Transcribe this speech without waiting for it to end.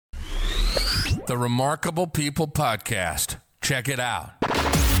The Remarkable People Podcast. Check it out.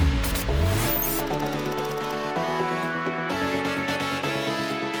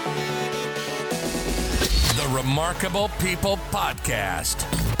 The Remarkable People Podcast.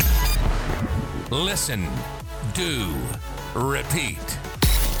 Listen, do, repeat.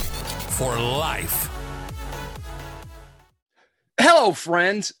 For life. Hello,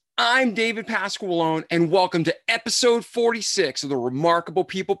 friends. I'm David Pasqualone, and welcome to episode 46 of the Remarkable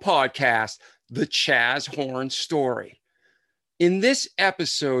People Podcast, The Chaz Horn Story. In this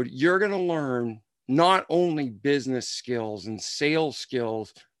episode, you're going to learn not only business skills and sales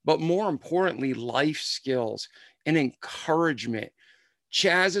skills, but more importantly, life skills and encouragement.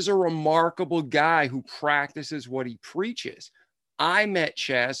 Chaz is a remarkable guy who practices what he preaches. I met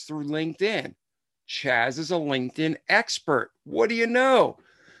Chaz through LinkedIn. Chaz is a LinkedIn expert. What do you know?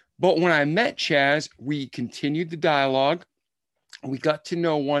 But when I met Chaz, we continued the dialogue. We got to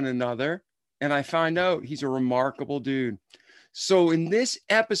know one another, and I find out he's a remarkable dude. So in this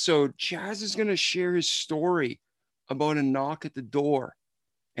episode, Chaz is going to share his story about a knock at the door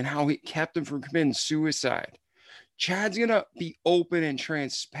and how it kept him from committing suicide. Chad's going to be open and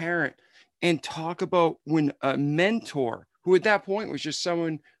transparent and talk about when a mentor, who at that point was just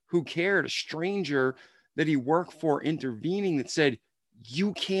someone who cared, a stranger that he worked for, intervening, that said,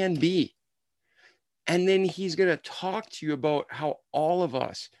 you can be. And then he's going to talk to you about how all of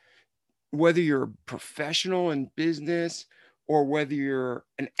us, whether you're a professional in business or whether you're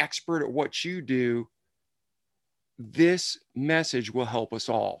an expert at what you do, this message will help us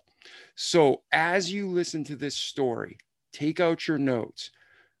all. So as you listen to this story, take out your notes,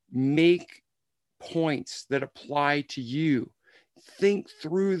 make points that apply to you, think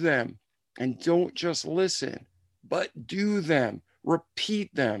through them, and don't just listen, but do them.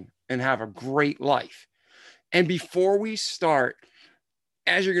 Repeat them and have a great life. And before we start,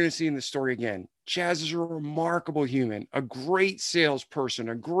 as you're going to see in the story again, Chaz is a remarkable human, a great salesperson,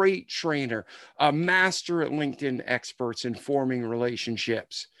 a great trainer, a master at LinkedIn experts in forming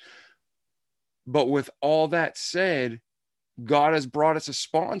relationships. But with all that said, God has brought us a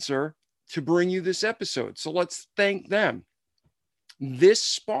sponsor to bring you this episode. So let's thank them. This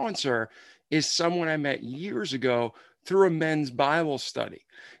sponsor is someone I met years ago through a men's Bible study.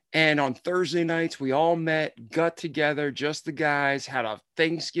 And on Thursday nights, we all met, got together, just the guys, had a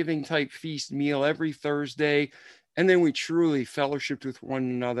Thanksgiving type feast meal every Thursday. And then we truly fellowshiped with one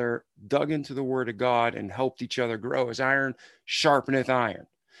another, dug into the Word of God, and helped each other grow as iron sharpeneth iron.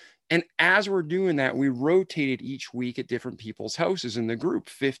 And as we're doing that, we rotated each week at different people's houses in the group,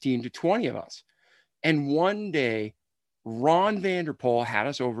 15 to 20 of us. And one day, Ron Vanderpool had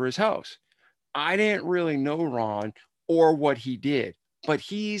us over his house. I didn't really know Ron or what he did, but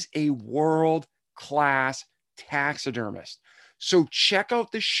he's a world-class taxidermist. So check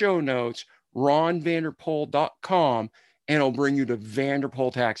out the show notes, ronvanderpool.com, and it'll bring you to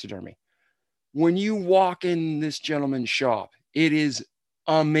Vanderpool Taxidermy. When you walk in this gentleman's shop, it is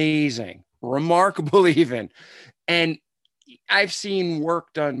amazing, remarkable even. And I've seen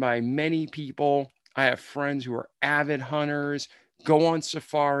work done by many people. I have friends who are avid hunters, go on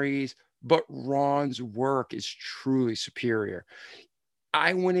safaris, but Ron's work is truly superior.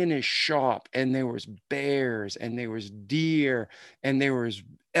 I went in his shop and there was bears and there was deer and there was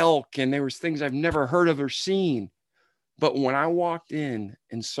elk and there was things I've never heard of or seen. But when I walked in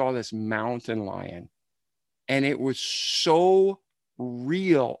and saw this mountain lion, and it was so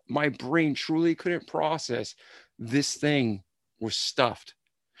real, my brain truly couldn't process this thing was stuffed.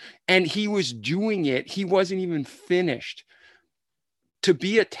 And he was doing it. He wasn't even finished. To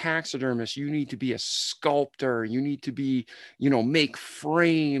be a taxidermist, you need to be a sculptor. You need to be, make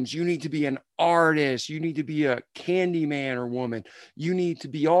frames. You need to be an artist. You need to be a candy man or woman. You need to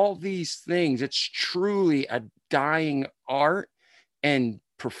be all these things. It's truly a dying art and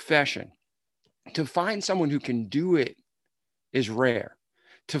profession. To find someone who can do it is rare.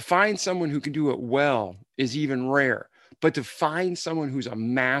 To find someone who can do it well is even rare. But to find someone who's a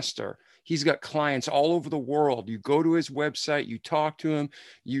master, he's got clients all over the world. You go to his website, you talk to him,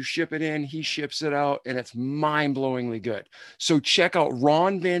 you ship it in, he ships it out, and it's mind-blowingly good. So check out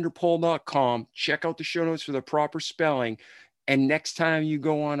ronvanderpool.com. Check out the show notes for the proper spelling. And next time you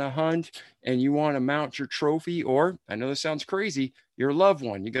go on a hunt and you want to mount your trophy, or I know this sounds crazy, your loved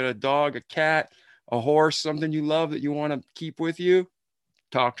one, you got a dog, a cat, a horse, something you love that you want to keep with you,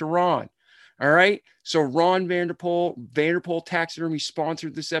 talk to Ron. All right. So Ron Vanderpool Taxidermy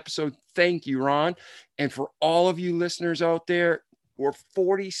sponsored this episode. Thank you, Ron. And for all of you listeners out there, we're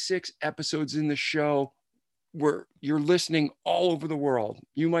 46 episodes in the show where you're listening all over the world.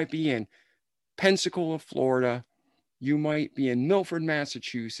 You might be in Pensacola, Florida, You might be in Milford,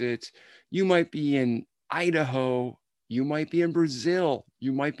 Massachusetts. You might be in Idaho. You might be in Brazil.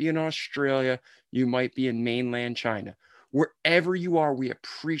 You might be in Australia. You might be in mainland China. Wherever you are, we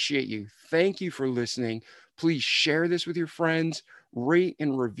appreciate you. Thank you for listening. Please share this with your friends, rate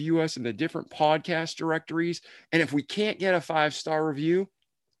and review us in the different podcast directories. And if we can't get a 5-star review,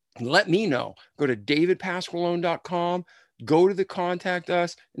 let me know. Go to davidpasqualone.com, go to the contact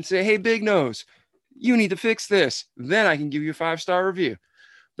us and say, hey, Big Nose, you need to fix this. Then I can give you a 5-star review.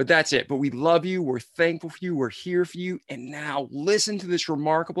 But that's it. But we love you. We're thankful for you. We're here for you. And now listen to this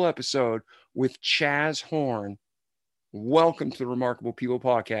remarkable episode with Chaz Horn. Welcome to the Remarkable People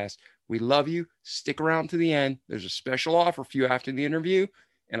Podcast. We love you. Stick around to the end. There's a special offer for you after the interview,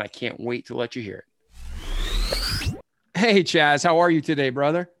 and I can't wait to let you hear it. Hey, Chaz, how are you today,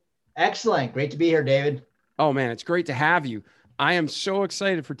 brother? Excellent. Great to be here, David. Oh, man, it's great to have you. I am so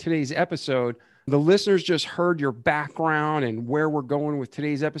excited for today's episode. The listeners just heard your background and where we're going with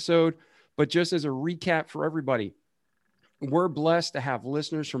today's episode. But just as a recap for everybody, we're blessed to have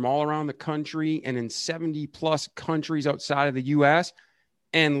listeners from all around the country and in 70 plus countries outside of the U.S.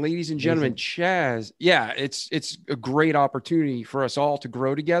 And ladies and gentlemen, Chaz, it's a great opportunity for us all to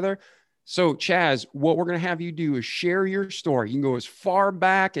grow together. So Chaz, what we're going to have you do is share your story. You can go as far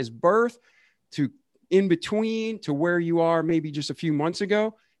back as birth to in between to where you are maybe just a few months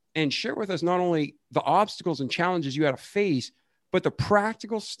ago, and share with us not only the obstacles and challenges you had to face, but the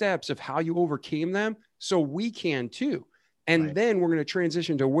practical steps of how you overcame them so we can too. And then we're going to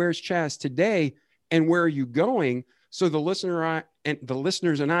transition to where's Chaz today and where are you going, so the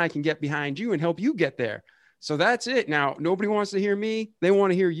listeners and I can get behind you and help you get there. So that's it. Now, nobody wants to hear me. They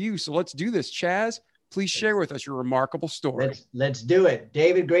want to hear you. So let's do this. Chaz, please share with us your remarkable story. Let's do it.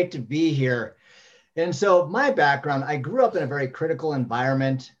 David, great to be here. And so my background, I grew up in a very critical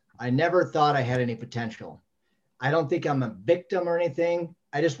environment. I never thought I had any potential. I don't think I'm a victim or anything.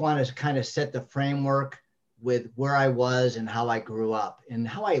 I just want to kind of set the framework with where I was and how I grew up and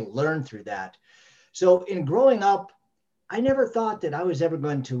how I learned through that. So in growing up, I never thought that I was ever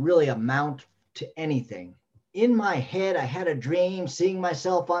going to really amount to anything. In my head, I had a dream, seeing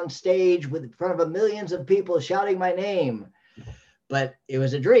myself on stage in front of millions of people shouting my name, but it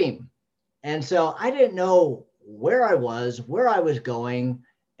was a dream. And so I didn't know where I was going,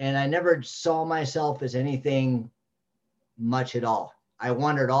 and I never saw myself as anything much at all. I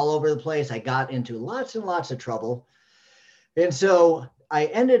wandered all over the place. I got into lots and lots of trouble. And so I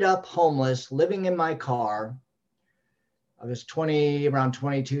ended up homeless, living in my car. I was around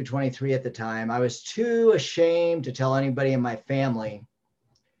 22, 23 at the time. I was too ashamed to tell anybody in my family.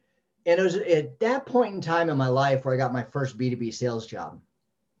 And it was at that point in time in my life where I got my first B2B sales job.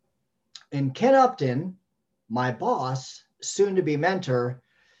 And Ken Upton, my boss, soon to be mentor,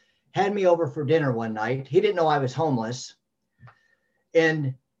 had me over for dinner one night. He didn't know I was homeless.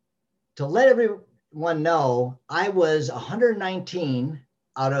 And to let everyone know, I was 119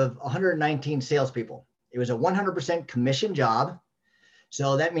 out of 119 salespeople. It was a 100% commission job.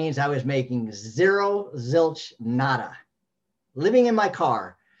 So that means I was making zero, zilch, nada, living in my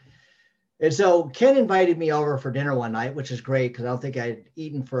car. And so Ken invited me over for dinner one night, which is great because I don't think I'd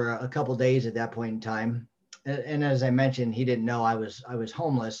eaten for a couple of days at that point in time. And as I mentioned, he didn't know I was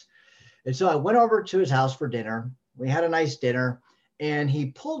homeless. And so I went over to his house for dinner. We had a nice dinner. And he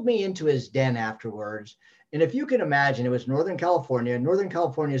pulled me into his den afterwards. And if you can imagine, it was Northern California. Northern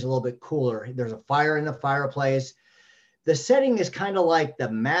California is a little bit cooler. There's a fire in the fireplace. The setting is kind of like the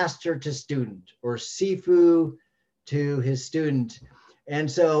master to student or Sifu to his student. And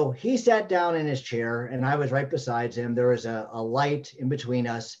so he sat down in his chair and I was right beside him. There was a light in between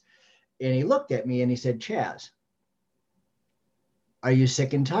us. And he looked at me and he said, Chaz, are you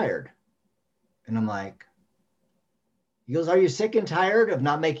sick and tired? And I'm like, he goes, are you sick and tired of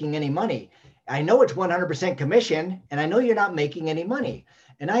not making any money? I know it's 100% commission and I know you're not making any money.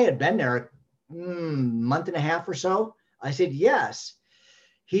 And I had been there a month and a half or so. I said, yes.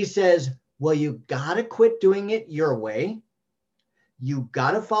 He says, well, you got to quit doing it your way. You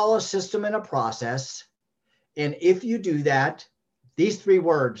got to follow a system and a process. And if you do that, these 3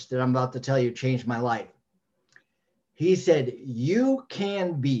 words that I'm about to tell you changed my life. He said, you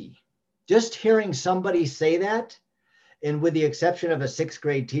can be. Just hearing somebody say that, and with the exception of a 6th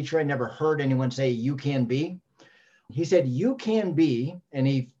grade teacher, I never heard anyone say you can be. He said, you can be, and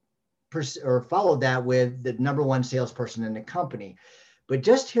he followed that with the #1 salesperson in the company. But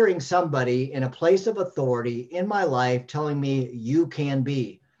just hearing somebody in a place of authority in my life telling me you can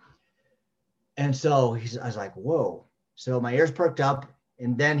be. And so I was like, whoa. So my ears perked up.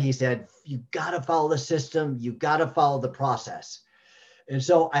 And then he said, you got to follow the system. You got to follow the process. And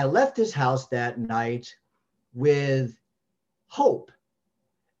so I left his house that night with hope.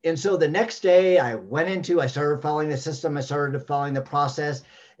 And so the next day I started following the system. I started following the process.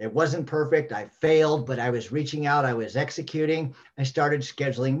 It wasn't perfect. I failed, but I was reaching out. I was executing. I started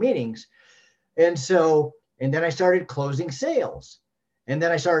scheduling meetings. And then I started closing sales. And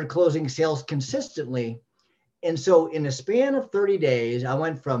then I started closing sales consistently. And so in a span of 30 days, I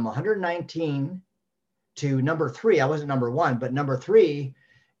went from 119 to number 3. I wasn't number 1, but number 3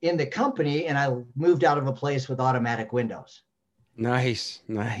 in the company. And I moved out of a place with automatic windows. Nice.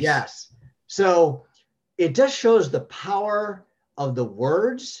 Yes. So it just shows the power of the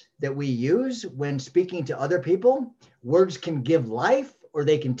words that we use when speaking to other people. Words can give life or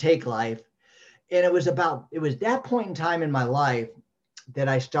they can take life. And it was that point in time in my life that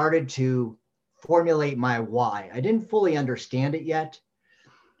I started to formulate my why. I didn't fully understand it yet.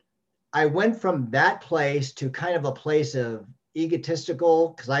 I went from that place to kind of a place of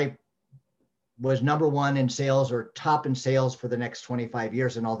egotistical, because I was number 1 in sales or top in sales for the next 25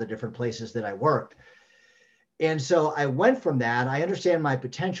 years in all the different places that I worked. And so I went from that. I understand my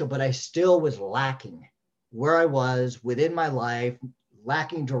potential, but I still was lacking where I was within my life,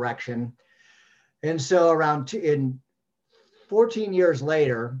 lacking direction. And so in 14 years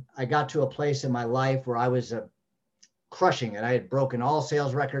later, I got to a place in my life where I was crushing it. I had broken all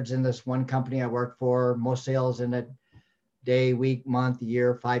sales records in this one company I worked for, most sales in a day, week, month,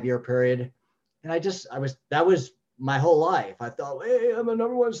 year, 5-year period. And that was my whole life. I thought, hey, I'm a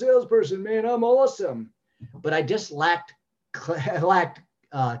number 1 salesperson, man, I'm awesome. But I just lacked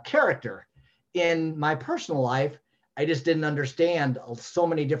character in my personal life. I just didn't understand so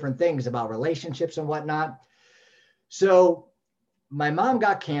many different things about relationships and whatnot. So my mom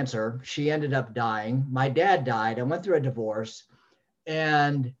got cancer. She ended up dying. My dad died. I went through a divorce.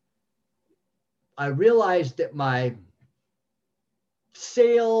 And I realized that my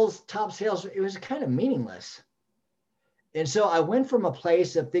top sales, it was kind of meaningless. And so I went from a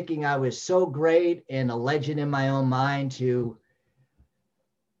place of thinking I was so great and a legend in my own mind to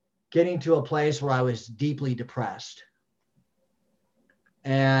getting to a place where I was deeply depressed.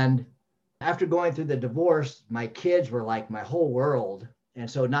 And after going through the divorce, my kids were like my whole world.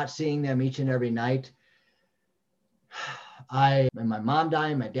 And so not seeing them each and every night, and my mom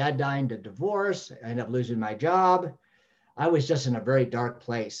dying, my dad dying, the divorce, I ended up losing my job. I was just in a very dark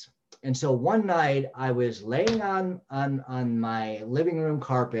place. And so one night I was laying on my living room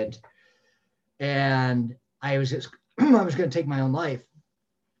carpet and I was going to take my own life.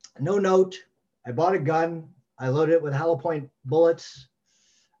 No note. I bought a gun. I loaded it with hollow point bullets,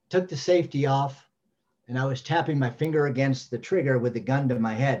 took the safety off, and I was tapping my finger against the trigger with the gun to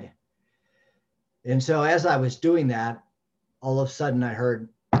my head. And so as I was doing that, all of a sudden I heard,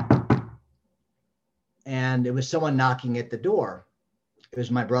 and it was someone knocking at the door. It was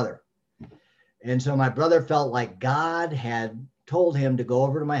my brother. And so my brother felt like God had told him to go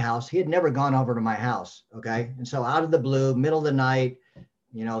over to my house. He had never gone over to my house. Okay. And so out of the blue, middle of the night,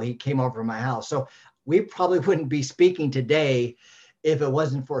 he came over to my house. So we probably wouldn't be speaking today if it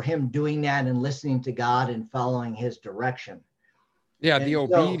wasn't for him doing that and listening to God and following his direction. Yeah. And the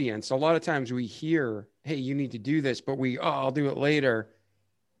obedience. A lot of times we hear, hey, you need to do this, but I'll do it later.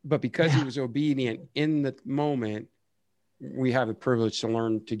 But because he was obedient in the moment, we have the privilege to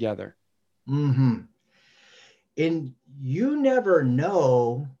learn together. Mm-hmm. And you never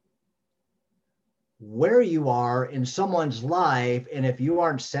know where you are in someone's life. And if you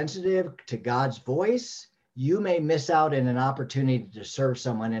aren't sensitive to God's voice, you may miss out in an opportunity to serve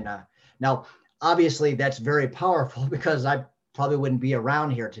someone now, obviously that's very powerful because I probably wouldn't be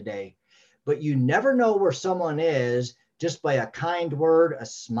around here today, but you never know where someone is just by a kind word, a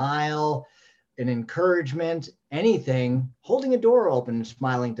smile, an encouragement, anything, holding a door open and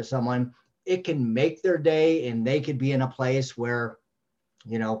smiling to someone. It can make their day and they could be in a place where,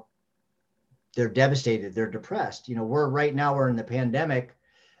 they're devastated, they're depressed. We're in the pandemic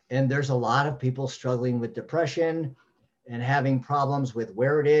and there's a lot of people struggling with depression and having problems with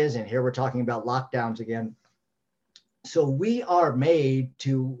where it is. And here we're talking about lockdowns again. So we are made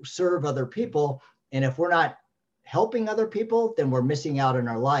to serve other people. And if we're not helping other people, then we're missing out in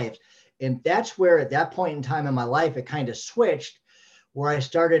our lives. And that's where at that point in time in my life, it kind of switched where I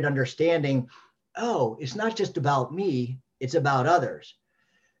started understanding, it's not just about me, it's about others.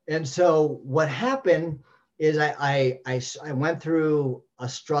 And so what happened is I went through a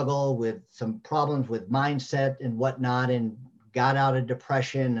struggle with some problems with mindset and whatnot and got out of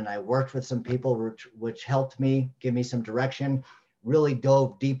depression. And I worked with some people which helped me, give me some direction, really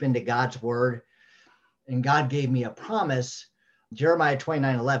dove deep into God's word. And God gave me a promise, Jeremiah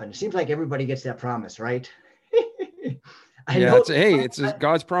 29:11. It seems like everybody gets that promise, right? It's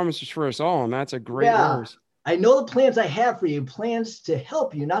God's promises for us all. And that's a great verse. I know the plans I have for you, plans to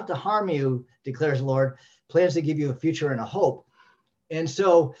help you, not to harm you, declares the Lord, plans to give you a future and a hope. And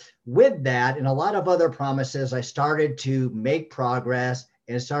so with that and a lot of other promises, I started to make progress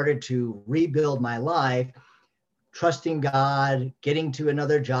and started to rebuild my life, trusting God, getting to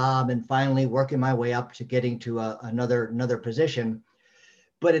another job, and finally working my way up to getting to another position.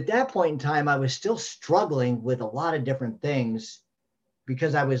 But at that point in time, I was still struggling with a lot of different things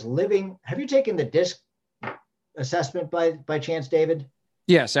because I was living. Have you taken the DISC assessment by chance, David?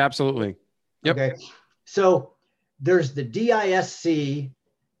 Yes, absolutely. Yep. Okay. So there's the DISC.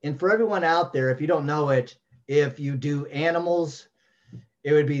 And for everyone out there, if you don't know it, if you do animals,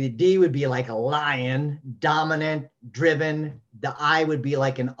 it would be the D would be like a lion, dominant, driven. The I would be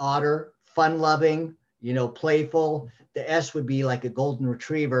like an otter, fun loving, playful. The S would be like a golden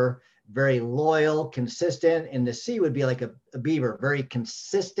retriever, very loyal, consistent. And the C would be like a beaver, very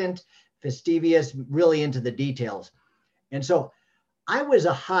consistent, fastidious, really into the details. And so I was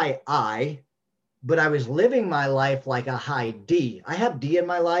a high I, but I was living my life like a high D. I have D in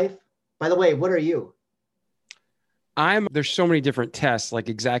my life. By the way, what are you? There's so many different tests, like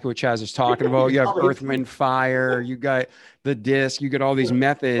exactly what Chaz is talking about. You have Earth, Wind, Fire, you got the DISC, you get all these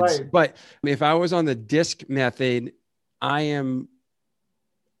methods. Right. But if I was on the DISC method, I am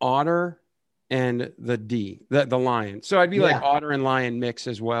otter and the D, the lion. So I'd be like otter and lion mix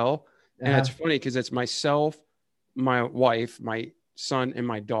as well. And it's funny because it's myself, my wife, my son, and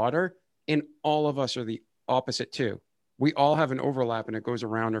my daughter. And all of us are the opposite too. We all have an overlap and it goes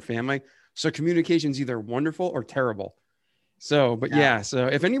around our family. So communication is either wonderful or terrible. So, but so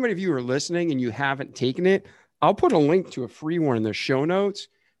if anybody of you are listening and you haven't taken it, I'll put a link to a free one in the show notes.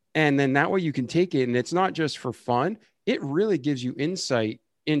 And then that way you can take it. And it's not just for fun. It really gives you insight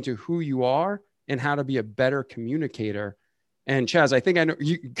into who you are and how to be a better communicator. And Chaz, I think I know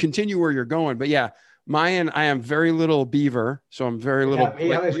you continue where you're going, but I am very little beaver. So I'm very little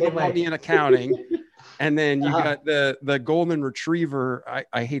money in accounting. And then you got the golden retriever.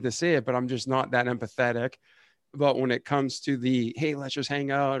 I hate to say it, but I'm just not that empathetic. But when it comes to the, hey, let's just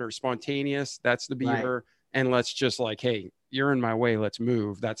hang out, or spontaneous, that's the beaver. Right. And let's just like, hey, you're in my way, let's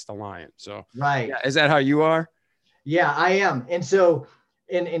move. That's the lion. So is that how you are? Yeah, I am. And so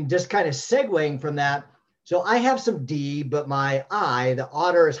in just kind of segueing from that, so I have some D, but my I, the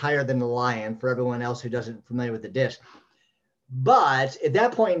otter, is higher than the lion for everyone else who doesn't familiar with the DISC. But at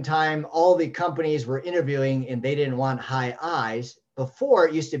that point in time, all the companies were interviewing and they didn't want high I's. Before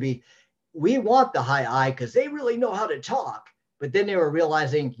it used to be, we want the high I because they really know how to talk. But then they were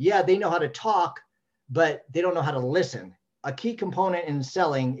realizing, they know how to talk, but they don't know how to listen. A key component in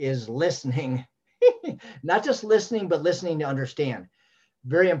selling is listening, not just listening, but listening to understand.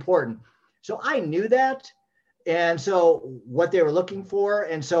 Very important. So I knew that. And so what they were looking for.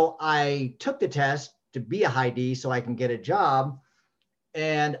 And so I took the test to be a high D so I can get a job.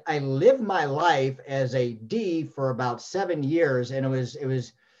 And I lived my life as a D for about 7 years. And it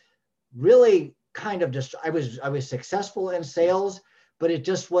was really kind of just, I was successful in sales, but it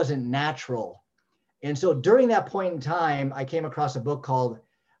just wasn't natural. And so during that point in time, I came across a book called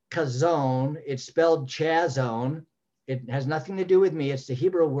Chazon. It's spelled Chazon. It has nothing to do with me. It's the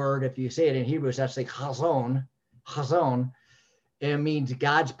Hebrew word. If you say it in Hebrew, it's actually Chazon. Chazon. It means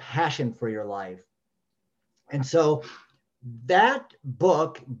God's passion for your life. And so that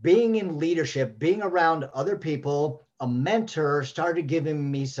book, being in leadership, being around other people, a mentor, started giving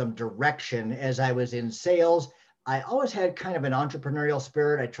me some direction as I was in sales. I always had kind of an entrepreneurial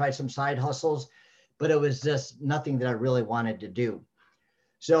spirit. I tried some side hustles, but it was just nothing that I really wanted to do.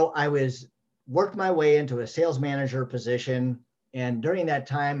 So I worked my way into a sales manager position. And during that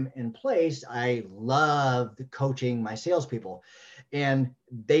time and place, I loved coaching my salespeople. And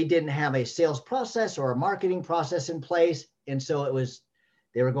they didn't have a sales process or a marketing process in place. And so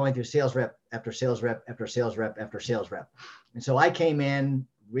they were going through sales rep after sales rep after sales rep after sales rep. And so I came in,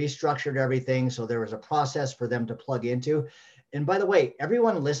 restructured everything. So there was a process for them to plug into. And by the way,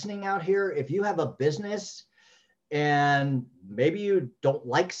 everyone listening out here, if you have a business and maybe you don't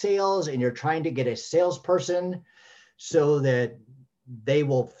like sales and you're trying to get a salesperson so that they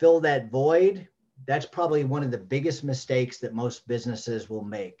will fill that void, that's probably one of the biggest mistakes that most businesses will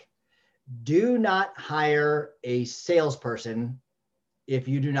make. Do not hire a salesperson if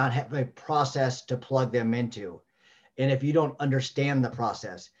you do not have a process to plug them into, and if you don't understand the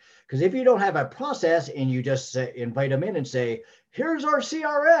process. Because if you don't have a process and you just invite them in and say, here's our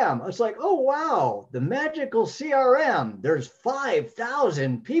CRM, it's like, oh, wow, the magical CRM. There's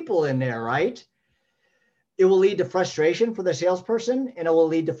 5,000 people in there, right? It will lead to frustration for the salesperson, and it will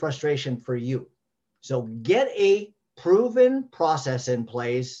lead to frustration for you. So get a proven process in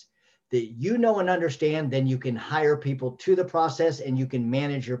place, that you know and understand, then you can hire people to the process and you can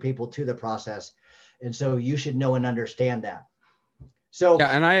manage your people to the process. And so you should know and understand that. So yeah,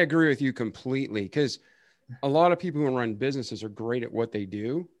 and I agree with you completely, because a lot of people who run businesses are great at what they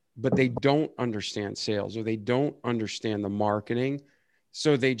do, but they don't understand sales or they don't understand the marketing.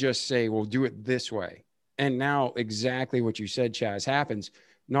 So they just say, well, do it this way. And now exactly what you said, Chaz, happens.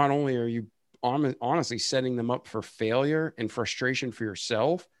 Not only are you honestly setting them up for failure and frustration for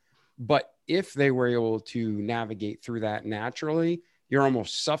yourself, but if they were able to navigate through that naturally, you're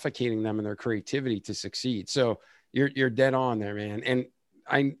almost suffocating them in their creativity to succeed. So you're dead on there, man.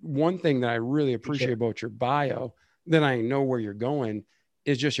 And one thing that I really appreciate about your bio, that I know where you're going,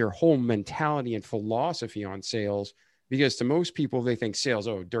 is just your whole mentality and philosophy on sales. Because to most people, they think sales,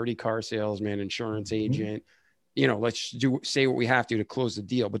 oh, dirty car salesman, insurance agent, let's say what we have to close the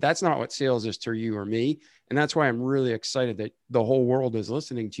deal. But that's not what sales is to you or me. And that's why I'm really excited that the whole world is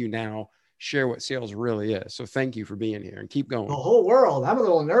listening to you now, share what sales really is. So thank you for being here and keep going. The whole world. I'm a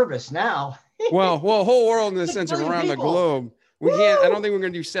little nervous now. well, whole world in the sense of around the globe. We can't, I don't think we're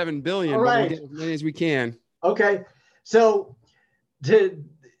going to do 7 billion, but we'll get as many as we can. Okay. So to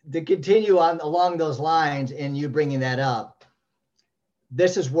continue on along those lines and you bringing that up,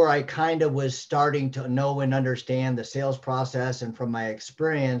 this is where I kind of was starting to know and understand the sales process. And from my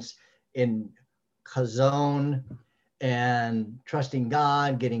experience in Kazone and trusting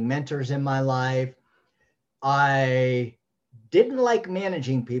God, getting mentors in my life, I didn't like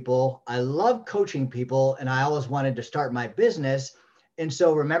managing people. I love coaching people, and I always wanted to start my business. And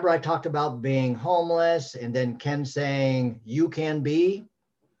so remember, I talked about being homeless and then Ken saying, you can be.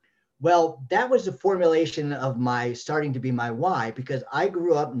 Well, that was the formulation of my starting to be my why, because I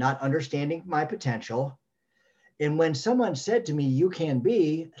grew up not understanding my potential. And when someone said to me, you can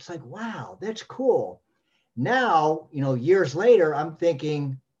be, it's like, wow, that's cool. Now, years later, I'm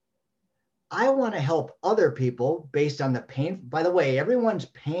thinking, I want to help other people based on the pain. By the way, everyone's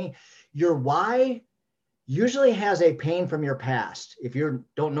pain, your why usually has a pain from your past. If you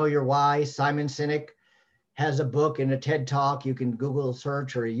don't know your why, Simon Sinek has a book and a TED Talk. You can Google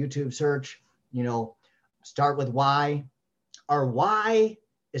search or a YouTube search, start with why. Our why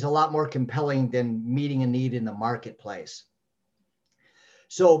is a lot more compelling than meeting a need in the marketplace.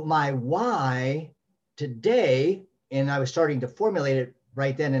 So my why today, and I was starting to formulate it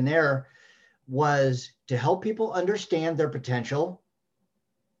right then and there, was to help people understand their potential,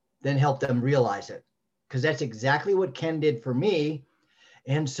 then help them realize it. Because that's exactly what Ken did for me.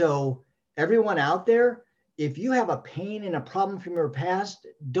 And so everyone out there, if you have a pain and a problem from your past,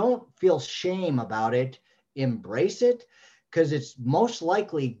 don't feel shame about it. Embrace it, because it's most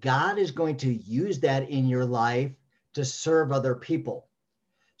likely God is going to use that in your life to serve other people.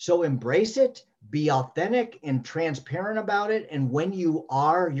 So embrace it, be authentic and transparent about it. And when you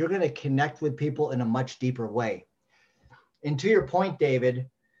are, you're going to connect with people in a much deeper way. And to your point, David,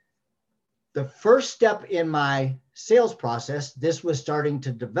 the first step in my sales process, this was starting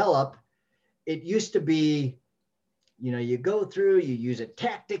to develop. It used to be, you go through, you use a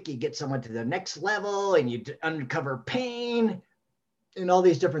tactic, you get someone to the next level and you uncover pain and all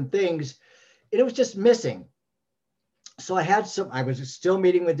these different things. And it was just missing. So I was still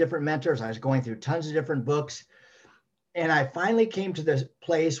meeting with different mentors. I was going through tons of different books. And I finally came to this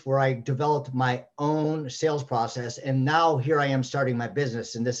place where I developed my own sales process. And now here I am starting my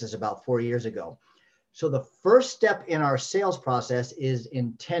business. And this is about 4 years ago. So the first step in our sales process is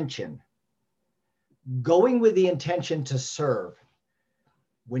intention. Going with the intention to serve.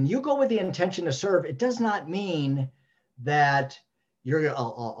 When you go with the intention to serve, it does not mean that you're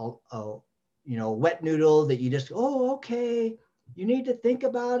a wet noodle that you just, okay, you need to think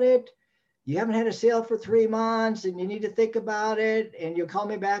about it. You haven't had a sale for 3 months and you need to think about it and you'll call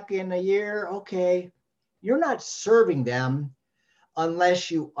me back in a year. Okay. You're not serving them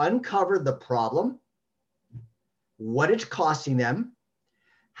unless you uncover the problem, what it's costing them,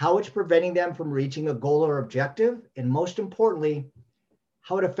 how it's preventing them from reaching a goal or objective, and most importantly,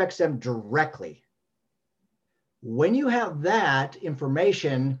 how it affects them directly. When you have that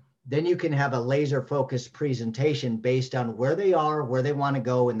information, then you can have a laser focused presentation based on where they are, where they want to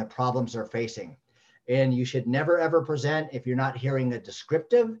go, and the problems they're facing. And you should never, ever present if you're not hearing a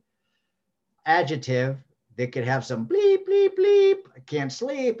descriptive adjective that could have some bleep, bleep, bleep, I can't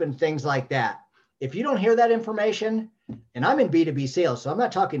sleep, and things like that. If you don't hear that information, and I'm in B2B sales, so I'm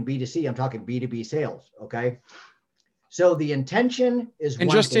not talking B2C, I'm talking B2B sales, okay? So the intention is And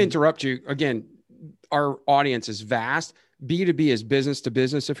just to interrupt you, again, our audience is vast. B2B is business to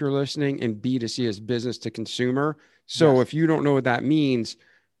business if you're listening, and B2C is business to consumer. So if you don't know what that means,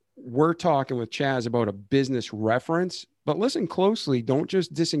 we're talking with Chaz about a business reference but listen closely. Don't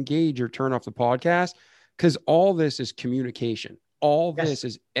just disengage or turn off the podcast, because all this is communication. All Yes. this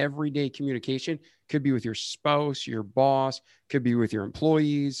is everyday communication. Could be with your spouse, your boss, could be with your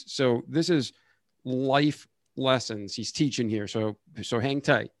employees. So this is life lessons he's teaching here. So hang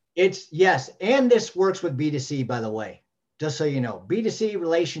tight. Yes. And this works with B2C, by the way, just so you know, B2C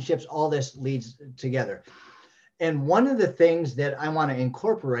relationships, all this leads together. And one of the things that I want to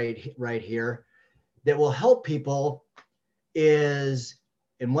incorporate right here that will help people is,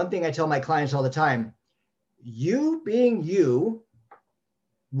 and one thing I tell my clients all the time, you being you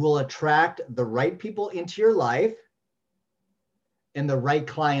will attract the right people into your life and the right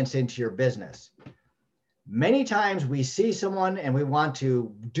clients into your business. Many times we see someone and we want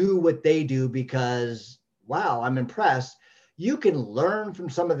to do what they do because, wow, I'm impressed. You can learn from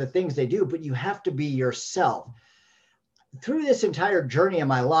some of the things they do, but you have to be yourself. Through this entire journey of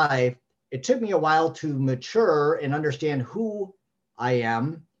my life, it took me a while to mature and understand who I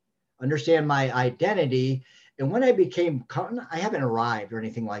am, understand my identity. And when I became, I haven't arrived or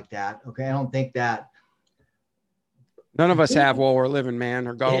anything like that. Okay. I don't think that. None of us have while we're living, man,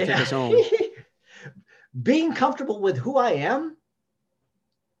 or God will take us home. Being comfortable with who I am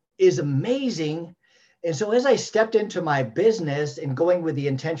is amazing. And so as I stepped into my business and going with the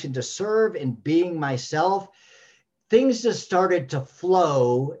intention to serve and being myself, things just started to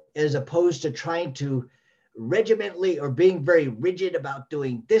flow, as opposed to trying to regimentally or being very rigid about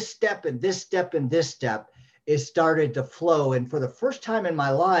doing this step and this step and this step. It started to flow. And for the first time in my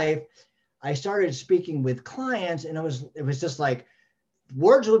life, I started speaking with clients, and it was just like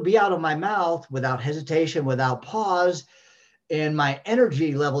words would be out of my mouth without hesitation, without pause. And my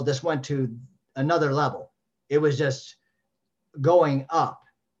energy level just went to another level. It was just going up.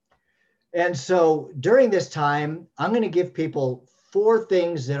 And so during this time, I'm going to give people 4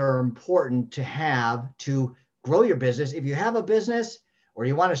 things that are important to have to grow your business. If you have a business or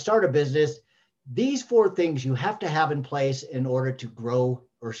you want to start a business, these 4 things you have to have in place in order to grow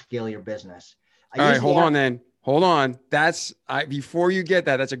or scale your business. All right, hold on. Before you get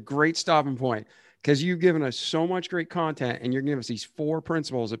that, that's a great stopping point, because you've given us so much great content and you're giving us these 4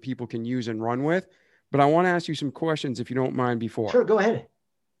 principles that people can use and run with. But I want to ask you some questions, if you don't mind, before. Sure, go ahead.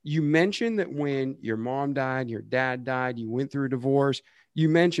 You mentioned that when your mom died, your dad died, you went through a divorce. You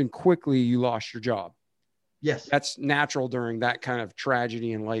mentioned quickly you lost your job. Yes. That's natural during that kind of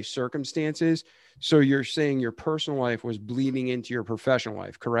tragedy in life circumstances. So you're saying your personal life was bleeding into your professional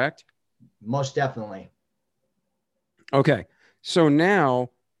life, correct? Most definitely. Okay. So now,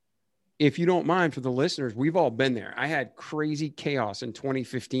 if you don't mind, for the listeners, we've all been there. I had crazy chaos in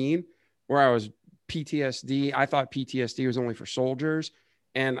 2015 where I was PTSD. I thought PTSD was only for soldiers.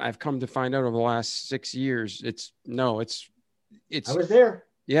 And I've come to find out over the last 6 years, it's I was there.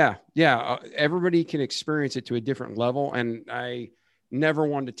 Yeah. Everybody can experience it to a different level. And I never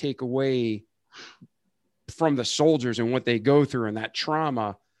wanted to take away from the soldiers and what they go through and that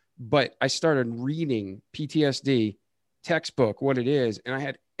trauma. But I started reading PTSD textbook, what it is. And I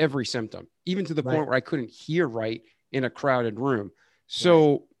had every symptom, even to the point where I couldn't hear right in a crowded room.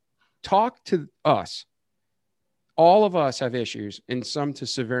 So talk to us. All of us have issues, and some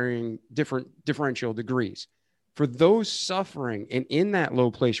to varying differential degrees. For those suffering and in that low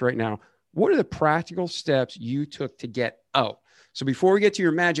place right now, what are the practical steps you took to get out? So before we get to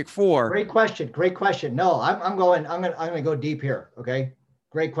your magic 4. Great question. No, I'm going to go deep here. Okay.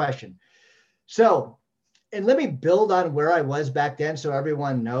 Great question. So, and let me build on where I was back then so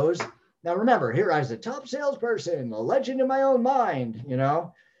everyone knows. Now remember, here I was a top salesperson, a legend in my own mind,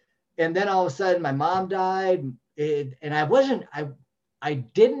 and then all of a sudden my mom died. And I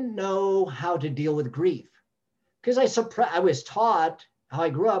didn't know how to deal with grief, because I was taught, how I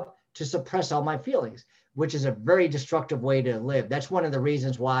grew up, to suppress all my feelings, which is a very destructive way to live. That's one of the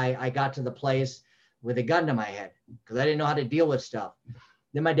reasons why I got to the place with a gun to my head, because I didn't know how to deal with stuff.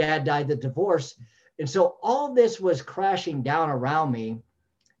 Then my dad died, the divorce. And so all this was crashing down around me.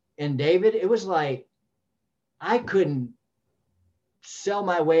 And David, it was like, I couldn't sell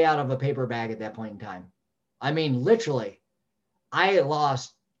my way out of a paper bag at that point in time. I mean, literally, I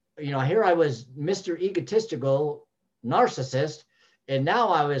lost, here I was Mr. Egotistical narcissist. And now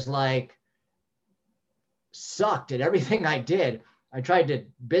I was like, sucked at everything I did. I tried to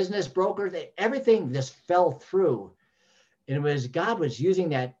business broker, everything just fell through. And God was using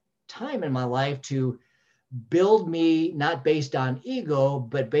that time in my life to build me, not based on ego,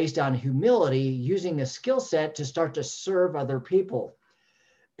 but based on humility, using a skill set to start to serve other people.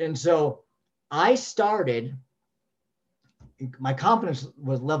 And so I started, my confidence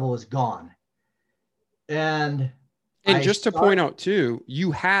level was gone. And just to point out too,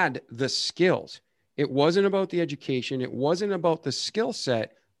 you had the skills. It wasn't about the education. It wasn't about the skill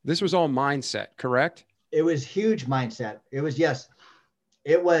set. This was all mindset, correct? It was huge mindset. It was, yes,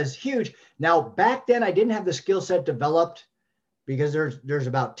 it was huge. Now, back then, I didn't have the skill set developed because there's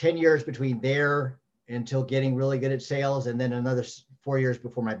about 10 years between there until getting really good at sales, and then another 4 years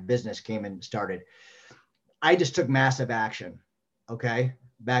before my business came and started. I just took massive action. Okay.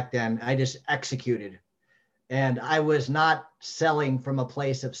 Back then, I just executed. And I was not selling from a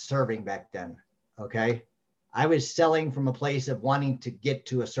place of serving back then. Okay. I was selling from a place of wanting to get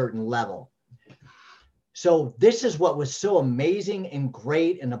to a certain level. So this is what was so amazing and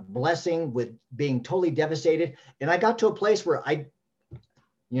great and a blessing with being totally devastated. And I got to a place where I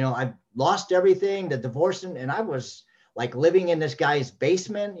lost everything, the divorce, and I was like living in this guy's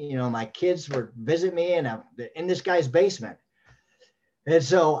basement. My kids would visit me and I'm in this guy's basement. And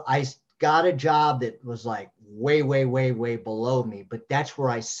so I got a job that was like way, way, way, way below me, but that's where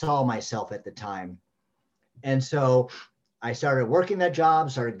I saw myself at the time. And so I started working that job,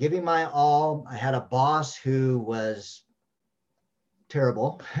 started giving my all. I had a boss who was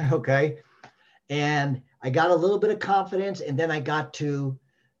terrible. Okay. And I got a little bit of confidence, and then I got to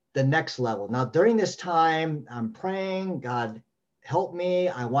the next level. Now, during this time, I'm praying, God, help me.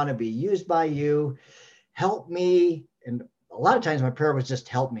 I want to be used by you. Help me. And a lot of times my prayer was just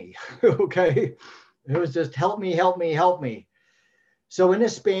help me. Okay. It was just help me, help me, help me. So in a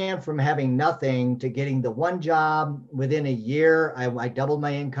span from having nothing to getting the one job, within a year, I doubled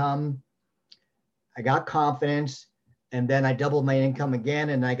my income. I got confidence, and then I doubled my income again,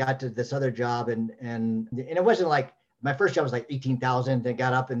 and I got to this other job, and it wasn't like my first job was like 18,000, then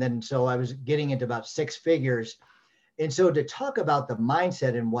got up, and then so I was getting into about six figures. And so to talk about the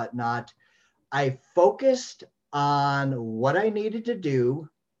mindset and whatnot, I focused on what I needed to do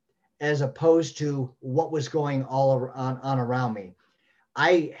as opposed to what was going all on around me.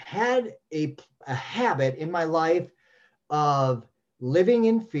 I had a habit in my life of living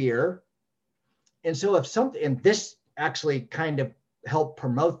in fear. And so if something, and this actually kind of helped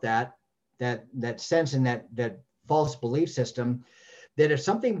promote that sense and that false belief system, that if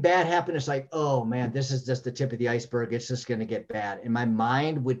something bad happened, it's like, oh man, this is just the tip of the iceberg. It's just going to get bad. And my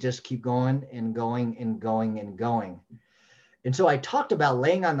mind would just keep going and going and going and going. And so I talked about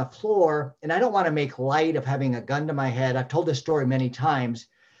laying on the floor, and I don't want to make light of having a gun to my head. I've told this story many times,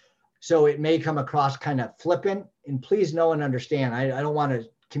 so it may come across kind of flippant, and please know and understand. I don't want to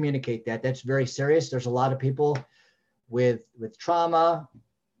communicate that. That's very serious. There's a lot of people with trauma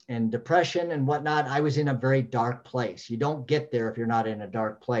and depression and whatnot. I was in a very dark place. You don't get there if you're not in a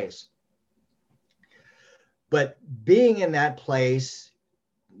dark place. But being in that place,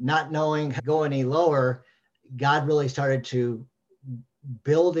 not knowing how to go any lower, God really started to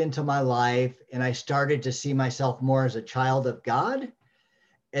build into my life, and I started to see myself more as a child of God,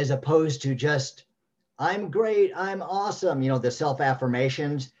 as opposed to just, I'm great, I'm awesome, the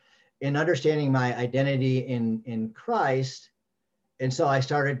self-affirmations, and understanding my identity in Christ. And so I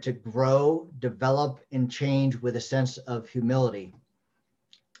started to grow, develop, and change with a sense of humility.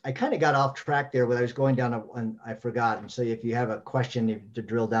 I kind of got off track there when I was going down, and I forgot. And so if you have a question to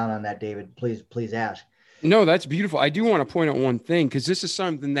drill down on that, David, please ask. No, that's beautiful. I do want to point out one thing, because this is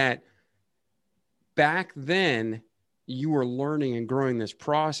something that back then you were learning and growing this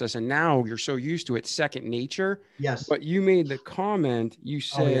process, and now you're so used to it, second nature. Yes. But you made the comment, you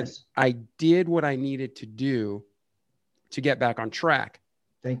said, yes. I did what I needed to do to get back on track.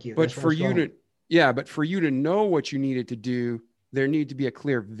 Thank you. But for you to know what you needed to do, there needed to be a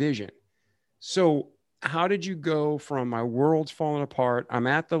clear vision. So how did you go from my world's falling apart, I'm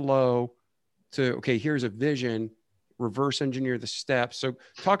at the low, to, okay, here's a vision, reverse engineer the steps? So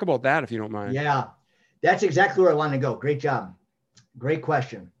talk about that, if you don't mind. Yeah, that's exactly where I want to go. Great job. Great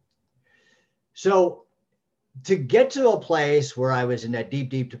question. So to get to a place where I was in that deep,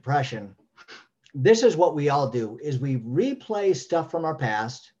 deep depression, this is what we all do, is we replay stuff from our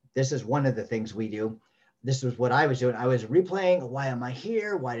past. This is one of the things we do. This was what I was doing. I was replaying, why am I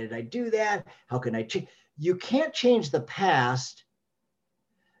here? Why did I do that? How can I change? You can't change the past.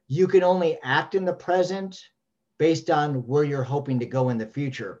 You can only act in the present based on where you're hoping to go in the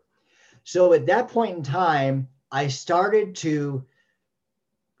future. So at that point in time, I started to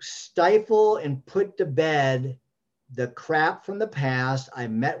stifle and put to bed the crap from the past. I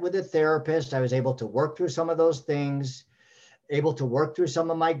met with a therapist. I was able to work through some of those things, able to work through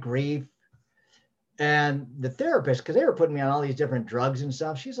some of my grief. And the therapist, because they were putting me on all these different drugs and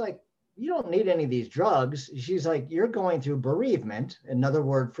stuff, she's like, you don't need any of these drugs. She's like, you're going through bereavement, another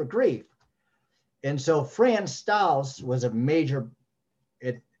word for grief. And so Fran Staus was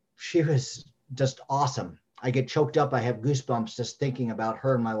she was just awesome. I get choked up. I have goosebumps just thinking about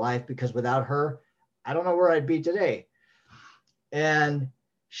her in my life, because without her, I don't know where I'd be today. And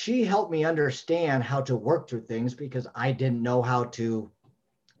she helped me understand how to work through things because I didn't know how to,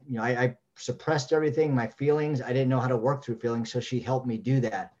 I suppressed everything, my feelings. I didn't know how to work through feelings. So she helped me do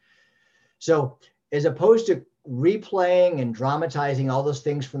that. So as opposed to replaying and dramatizing all those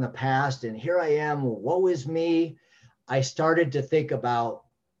things from the past, and here I am, woe is me, I started to think about,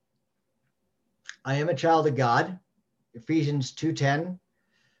 I am a child of God, Ephesians 2:10.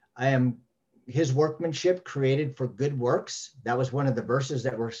 I am his workmanship created for good works. That was one of the verses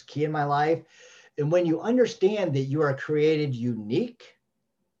that was key in my life. And when you understand that you are created unique,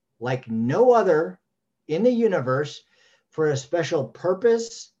 like no other in the universe, for a special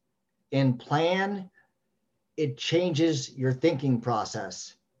purpose and plan, it changes your thinking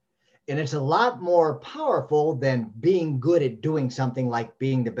process. And it's a lot more powerful than being good at doing something like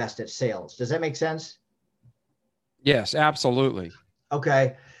being the best at sales. Does that make sense? Yes, absolutely.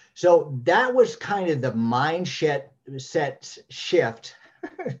 Okay. So that was kind of the mindset shift.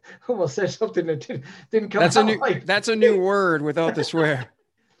 Almost said something that didn't come out. That's a new word without the swear.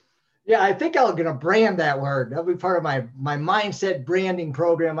 Yeah, I think I'm going to brand that word. That'll be part of my mindset branding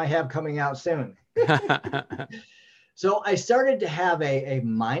program I have coming out soon. So I started to have a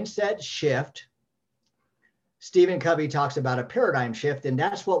mindset shift. Stephen Covey talks about a paradigm shift, and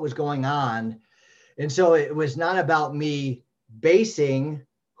that's what was going on. And so it was not about me basing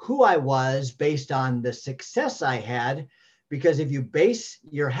who I was based on the success I had, because if you base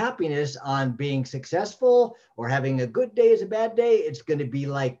your happiness on being successful or having a good day is a bad day, it's going to be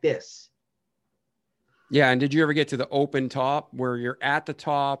like this. Yeah. And did you ever get to the open top where you're at the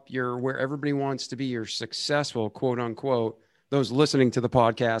top, you're where everybody wants to be, you're successful, quote unquote, those listening to the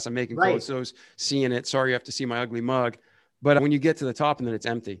podcast, I'm making quotes, those seeing it. Sorry, you have to see my ugly mug. But when you get to the top and then it's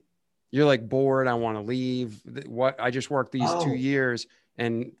empty, you're like bored. I want to leave. What I just worked these 2 years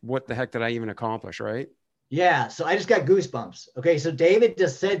and what the heck did I even accomplish? Right. Yeah. So I just got goosebumps. Okay. So David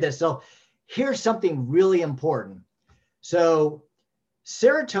just said this. So here's something really important. So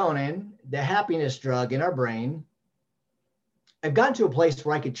serotonin, the happiness drug in our brain, I've gotten to a place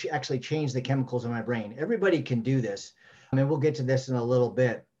where I could actually change the chemicals in my brain. Everybody can do this. I mean, we'll get to this in a little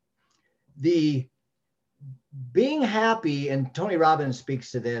bit. The being happy, and Tony Robbins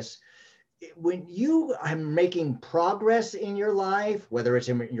speaks to this, when you are making progress in your life, whether it's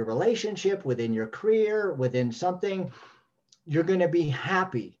in your relationship, within your career, within something, you're going to be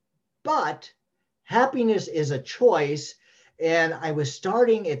happy. But happiness is a choice. And I was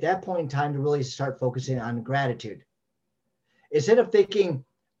starting at that point in time to really start focusing on gratitude. Instead of thinking,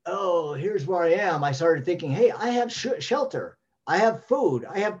 oh, here's where I am, I started thinking, hey, I have shelter. I have food.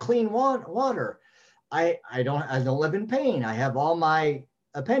 I have clean water. I don't live in pain. I have all my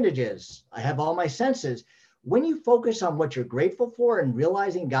appendages. I have all my senses. When you focus on what you're grateful for and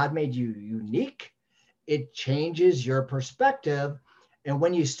realizing God made you unique, it changes your perspective. And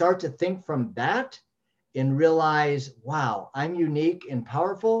when you start to think from that and realize, wow, I'm unique and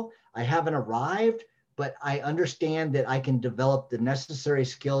powerful, I haven't arrived, but I understand that I can develop the necessary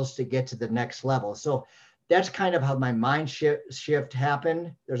skills to get to the next level. So that's kind of how my mind shift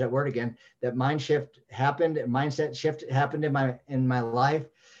happened. There's that word again. That mind shift happened, mindset shift happened in my life,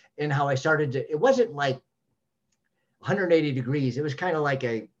 and how I started to. It wasn't like 180 degrees. It was kind of like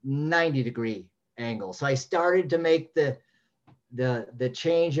a 90-degree angle. So I started to make the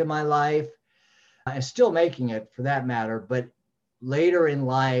change in my life, and still making it for that matter. But later in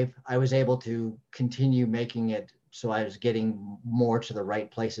life, I was able to continue making it. So I was getting more to the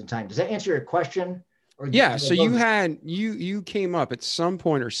right place in time. Does that answer your question? Yeah. So you came up at some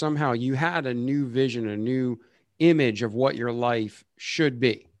point or somehow you had a new vision, a new image of what your life should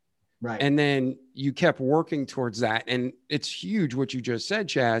be. Right. And then you kept working towards that. And it's huge what you just said,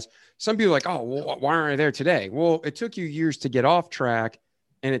 Chaz. Some people are like, oh, well, why aren't I there today? Well, it took you years to get off track,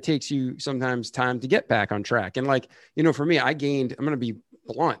 and it takes you sometimes time to get back on track. And like, for me, I'm going to be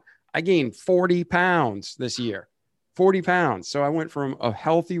blunt. I gained 40 pounds this year. 40 pounds. So I went from a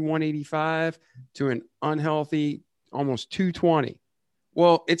healthy 185 to an unhealthy almost 220.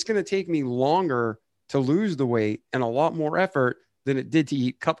 Well, it's going to take me longer to lose the weight and a lot more effort than it did to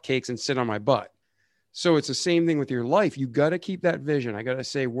eat cupcakes and sit on my butt. So it's the same thing with your life. You got to keep that vision. I got to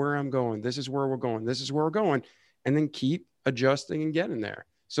say where I'm going. This is where we're going. This is where we're going. And then keep adjusting and getting there.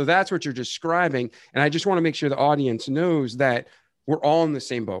 So that's what you're describing. And I just want to make sure the audience knows that we're all in the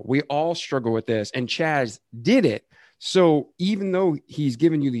same boat. We all struggle with this. And Chaz did it. So even though he's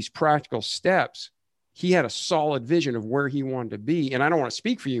given you these practical steps, he had a solid vision of where he wanted to be. And I don't want to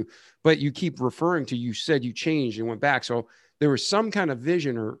speak for you, but you keep referring to, you said you changed and went back. So there was some kind of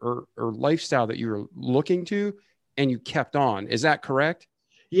vision or lifestyle that you were looking to, and you kept on. Is that correct?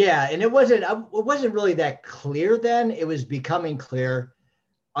 Yeah, and it wasn't really that clear then. It was becoming clear.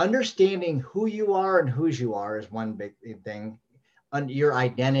 Understanding who you are and whose you are is one big thing. Your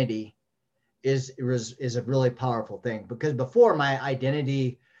identity is a really powerful thing, because before my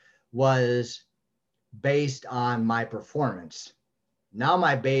identity was based on my performance. Now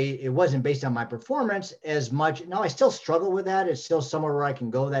it wasn't based on my performance as much. Now I still struggle with that. It's still somewhere where I can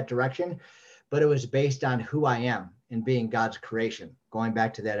go that direction, but it was based on who I am and being God's creation, going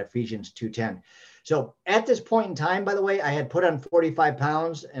back to that Ephesians 2:10. So at this point in time, by the way, I had put on 45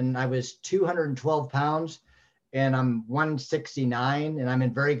 pounds and I was 212 pounds and I'm 169 and I'm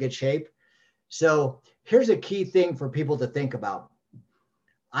in very good shape. So here's a key thing for people to think about.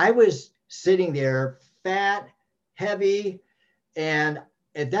 I was sitting there fat, heavy, and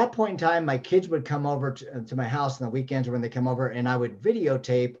at that point in time, my kids would come over to my house on the weekends when they come over, and I would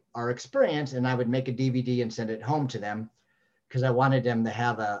videotape our experience and I would make a DVD and send it home to them because I wanted them to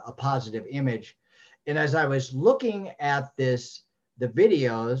have a positive image. And as I was looking at the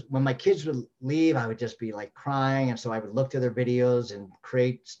videos, when my kids would leave, I would just be like crying. And so I would look to their videos and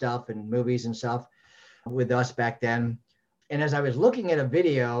create stuff and movies and stuff with us back then. And as I was looking at a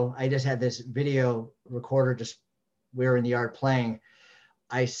video, I just had this video recorder, we were in the yard playing.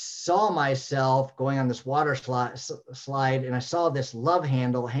 I saw myself going on this water slide, and I saw this love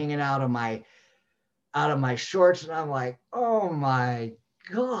handle hanging out of my shorts. And I'm like, oh my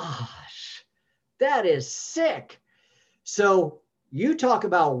gosh, that is sick. So you talk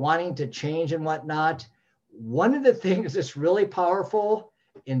about wanting to change and whatnot. One of the things that's really powerful,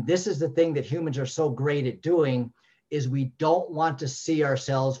 and this is the thing that humans are so great at doing, is we don't want to see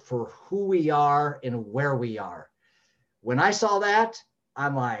ourselves for who we are and where we are. When I saw that,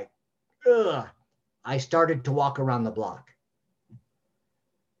 I'm like, ugh. I started to walk around the block.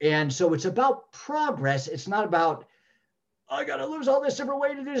 And so it's about progress. It's not about, I got to lose all this different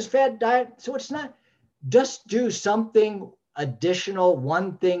weight to do this fat diet. So it's not, just do something additional,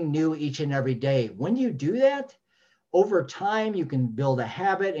 one thing new each and every day. When you do that, over time, you can build a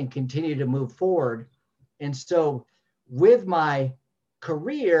habit and continue to move forward. And so with my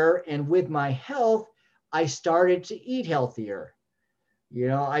career and with my health, I started to eat healthier.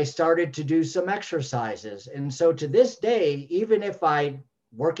 I started to do some exercises. And so to this day, even if I'm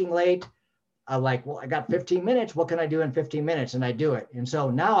working late, I'm like, well, I got 15 minutes. What can I do in 15 minutes? And I do it. And so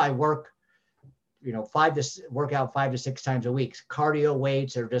now I work, work out 5 to 6 times a week. Cardio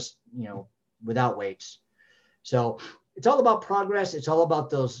weights or just, without weights. So it's all about progress. It's all about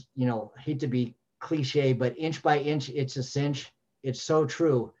those, I hate to be cliche, but inch by inch, it's a cinch. It's so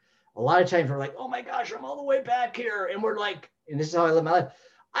true. A lot of times we're like, oh my gosh, I'm all the way back here. And we're like, and this is how I live my life.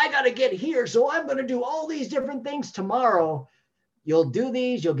 I got to get here. So I'm going to do all these different things tomorrow. You'll do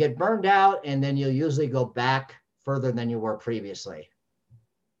these, you'll get burned out, and then you'll usually go back further than you were previously.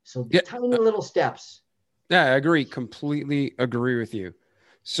 So tiny little steps. Yeah, I agree. Completely agree with you.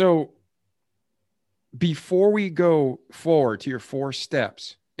 So before we go forward to your 4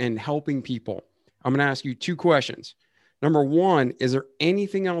 steps and helping people, I'm going to ask you 2 questions. Number 1, is there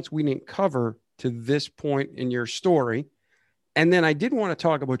anything else we didn't cover to this point in your story? And then I did want to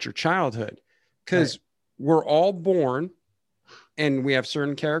talk about your childhood, because we're all born and we have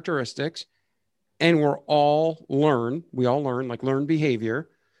certain characteristics, and we all learn like learned behavior.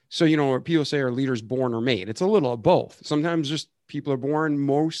 So, what people say are leaders born or made. It's a little of both. Sometimes just people are born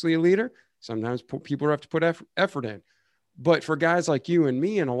mostly a leader. Sometimes people have to put effort in. But for guys like you and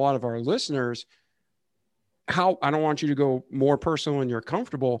me and a lot of our listeners, I don't want you to go more personal and you're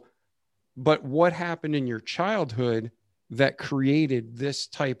comfortable, but what happened in your childhood that created this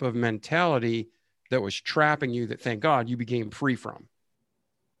type of mentality that was trapping you that, thank God, you became free from?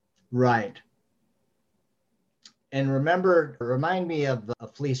 Right. And remind me of a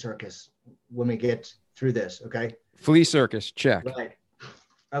flea circus when we get through this, okay? Flea circus, check. Right.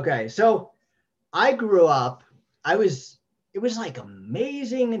 Okay, so I grew up, it was like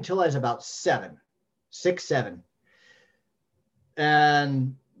amazing until I was about 6, 7.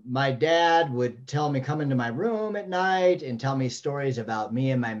 And my dad would tell me, come into my room at night and tell me stories about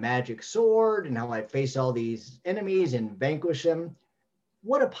me and my magic sword and how I'd face all these enemies and vanquish them.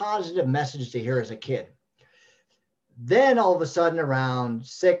 What a positive message to hear as a kid. Then all of a sudden around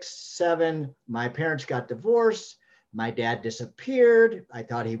 6, 7, my parents got divorced. My dad disappeared. I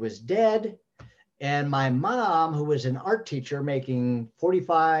thought he was dead. And my mom, who was an art teacher making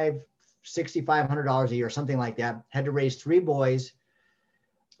 $4,500, $6,500 a year, something like that, had to raise 3 boys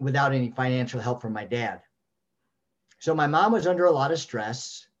without any financial help from my dad. So my mom was under a lot of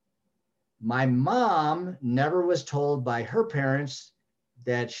stress. My mom never was told by her parents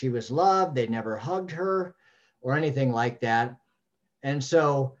that she was loved. They never hugged her or anything like that. And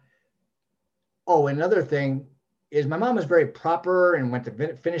so, oh, another thing is my mom was very proper and went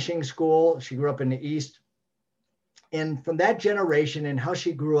to finishing school. She grew up in the East. And from that generation and how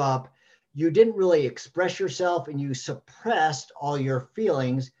she grew up, you didn't really express yourself and you suppressed all your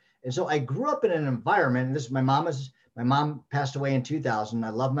feelings. And so I grew up in an environment, and this is my mom passed away in 2000. I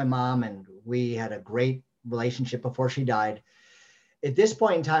love my mom and we had a great relationship before she died. At this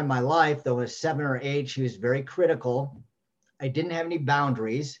point in time in my life, though I was 7 or 8, she was very critical. I didn't have any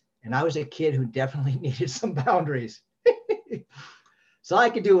boundaries, and I was a kid who definitely needed some boundaries. So I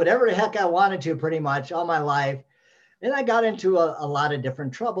could do whatever the heck I wanted to pretty much all my life. And I got into a lot of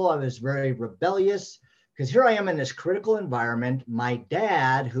different trouble. I was very rebellious because here I am in this critical environment. My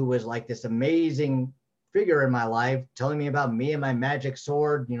dad, who was like this amazing figure in my life, telling me about me and my magic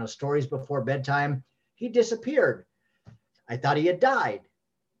sword, stories before bedtime, he disappeared. I thought he had died.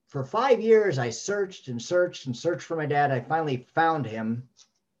 For 5 years, I searched and searched and searched for my dad. I finally found him.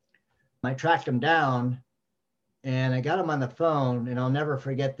 I tracked him down and I got him on the phone, and I'll never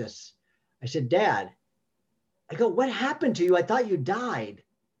forget this. I said, Dad, I go, what happened to you? I thought you died.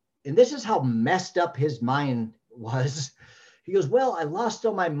 And this is how messed up his mind was. He goes, well, I lost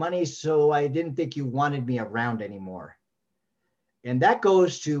all my money, so I didn't think you wanted me around anymore. And that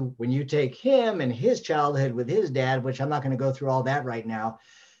goes to when you take him and his childhood with his dad, which I'm not going to go through all that right now.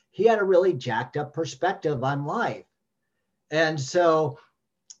 He had a really jacked up perspective on life. And so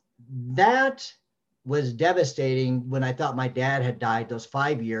that was devastating when I thought my dad had died those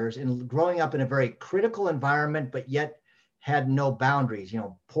 5 years, and growing up in a very critical environment, but yet had no boundaries,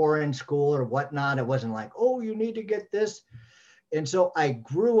 poor in school or whatnot. It wasn't like, oh, you need to get this. And so I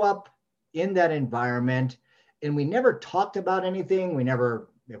grew up in that environment, and we never talked about anything. We never,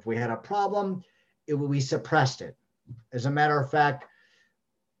 if we had a problem, we suppressed it. As a matter of fact,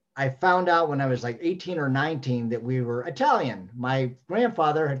 I found out when I was like 18 or 19 that we were Italian. My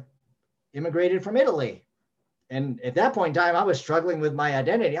grandfather had immigrated from Italy. And at that point in time, I was struggling with my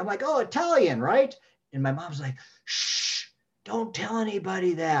identity. I'm like, oh, Italian, right? And my mom's like, shh, don't tell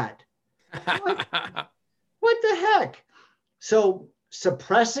anybody that. What the heck? So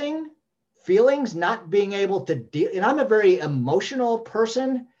suppressing feelings, not being able to deal, and I'm a very emotional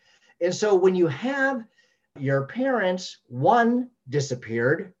person. And so when you have your parents, one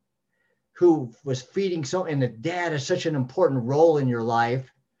disappeared, who was feeding and the dad is such an important role in your life.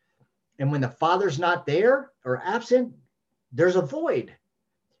 And when the father's not there or absent, there's a void.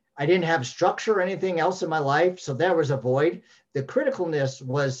 I didn't have structure or anything else in my life, so there was a void. The criticalness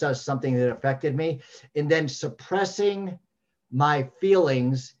was something that affected me. And then suppressing my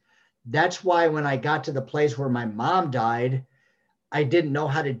feelings. That's why when I got to the place where my mom died, I didn't know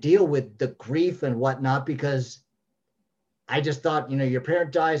how to deal with the grief and whatnot, because I just thought, your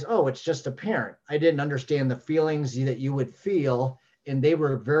parent dies. Oh, it's just a parent. I didn't understand the feelings that you would feel, and they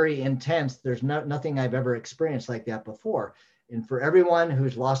were very intense. There's nothing I've ever experienced like that before. And for everyone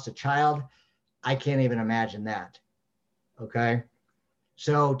who's lost a child, I can't even imagine that. Okay.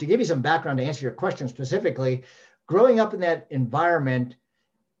 So to give you some background to answer your question specifically, growing up in that environment,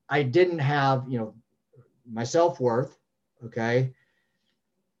 I didn't have, my self-worth. Okay.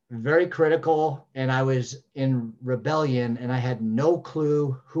 Very critical. And I was in rebellion, and I had no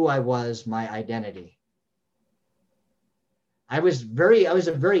clue who I was, my identity. I was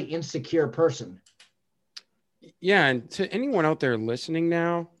a very insecure person. Yeah. And to anyone out there listening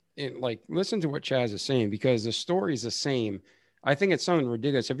now, listen to what Chaz is saying, because the story is the same. I think it's something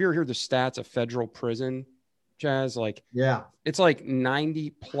ridiculous. Have you ever heard the stats of federal prison, Chaz? Yeah, it's like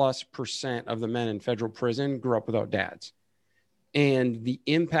 90+% of the men in federal prison grew up without dads. And the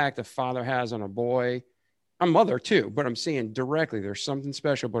impact a father has on a boy, a mother too, but I'm saying directly, there's something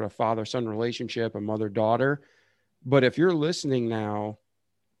special about a father-son relationship, a mother-daughter. But if you're listening now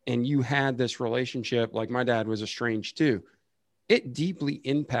and you had this relationship, like my dad was estranged too, it deeply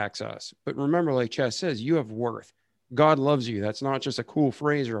impacts us. But remember, like Chess says, you have worth. God loves you. That's not just a cool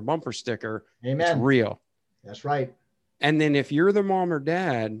phrase or a bumper sticker. Amen. It's real. That's right. And then if you're the mom or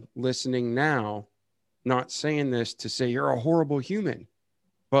dad listening now, not saying this to say you're a horrible human,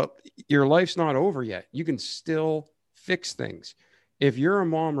 but your life's not over yet. You can still fix things. If you're a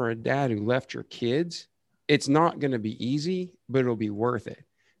mom or a dad who left your kids, it's not going to be easy, but it'll be worth it.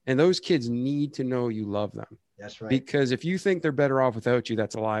 And those kids need to know you love them. That's right. Because if you think they're better off without you,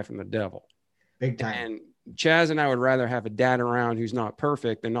 that's a lie from the devil. Big time. And Chaz and I would rather have a dad around who's not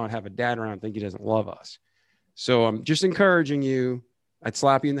perfect than not have a dad around and think he doesn't love us. So I'm just encouraging you. I'd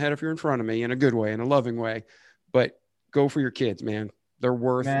slap you in the head if you're in front of me, in a good way, in a loving way, but go for your kids, man. They're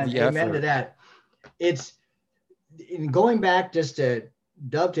worth the effort. Amen to that. It's in going back just to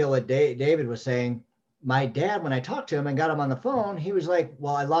dovetail what David was saying. my dad, when I talked to him and got him on the phone, he was like,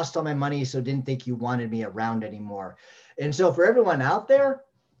 well, I lost all my money, so didn't think you wanted me around anymore. And so for everyone out there,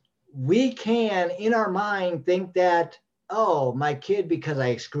 we can, in our mind, think that, oh, my kid, because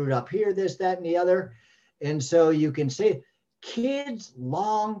I screwed up here, this, that, and the other. And so you can say, kids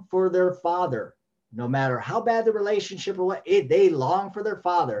long for their father, no matter how bad the relationship or what, they long for their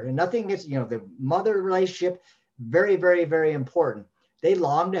father. And nothing gets, the mother relationship, very, very, very important. They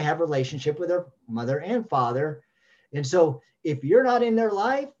long to have a relationship with their mother and father. And so if you're not in their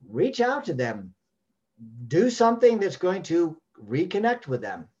life, reach out to them. Do something that's going to reconnect with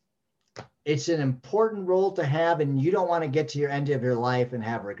them. It's an important role to have, and you don't want to get to your end of your life and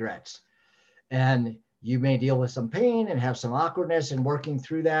have regrets. And you may deal with some pain and have some awkwardness in working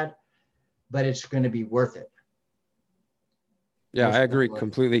through that, but it's going to be worth it. Yeah, I agree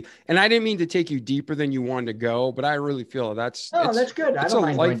completely. And I didn't mean to take you deeper than you wanted to go, but I really feel that's good. I don't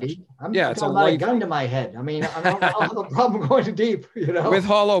mind going deep. It's a gun to my head. I mean, I don't have a problem going deep, With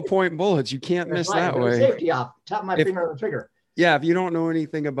hollow point bullets, you can't miss that way. Safety off, tap my finger on the trigger. Yeah, if you don't know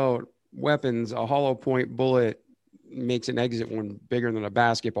anything about weapons, a hollow point bullet makes an exit wound bigger than a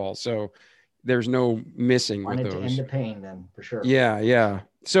basketball. So there's no missing with those. To end the pain, then, for sure. Yeah.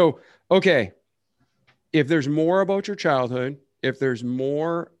 So, okay, if there's more about your childhood, if there's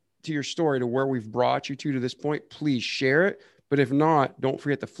more to your story, to where we've brought you to this point, please share it. But if not, don't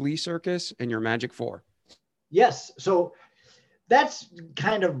forget the flea circus and your magic 4. Yes. So that's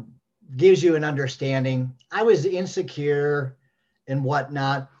kind of gives you an understanding. I was insecure and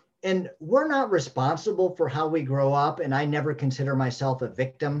whatnot, and we're not responsible for how we grow up. And I never consider myself a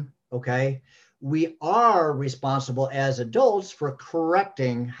victim. Okay. We are responsible as adults for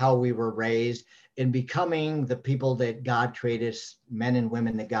correcting how we were raised and becoming the people that God created us, men and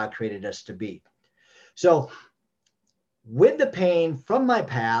women that God created us to be. So with the pain from my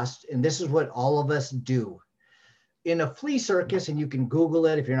past, and this is what all of us do, in a flea circus, and you can Google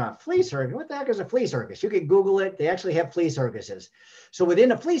it if you're not flea circus. What the heck is a flea circus? You can Google it. They actually have flea circuses. So within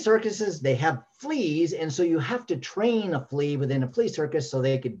the flea circuses, they have fleas. And so you have to train a flea within a flea circus so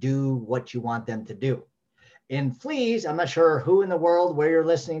they could do what you want them to do. In fleas, I'm not sure who in the world, where you're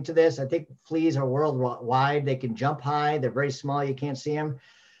listening to this. I think fleas are worldwide. They can jump high. They're very small. You can't see them.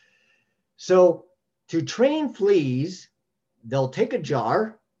 So to train fleas, they'll take a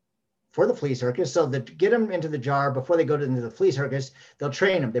jar for the flea circus. So to get them into the jar before they go into the flea circus, they'll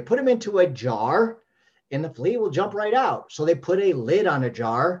train them. They put them into a jar and the flea will jump right out. So they put a lid on a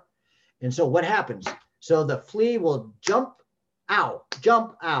jar. And so what happens? So the flea will jump out,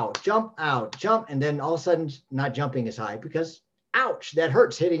 jump out, jump out, jump. And then all of a sudden not jumping as high because ouch, that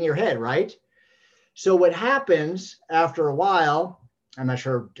hurts hitting your head, right? So what happens after a while, I'm not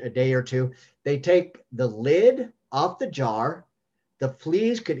sure, a day or two, they take the lid off the jar. The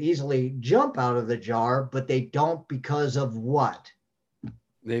fleas could easily jump out of the jar, but they don't because of what?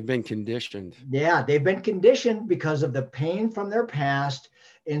 They've been conditioned. Yeah, they've been conditioned because of the pain from their past.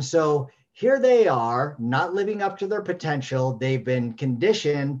 And so here they are, not living up to their potential. They've been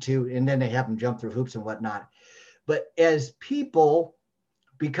conditioned to, and then they have them jump through hoops and whatnot. But as people,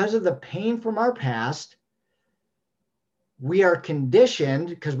 because of the pain from our past, we are conditioned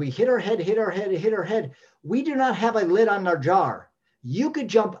because we hit our head. We do not have a lid on our jar. You could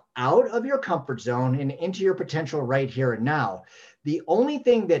jump out of your comfort zone and into your potential right here and now. The only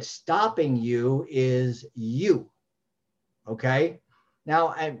thing that's stopping you is you. Okay.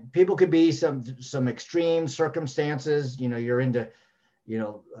 Now, people could be some extreme circumstances. You're into,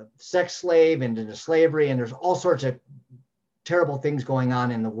 sex slave and into slavery, and there's all sorts of terrible things going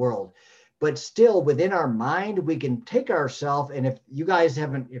on in the world. But still, within our mind, we can take ourselves. And if you guys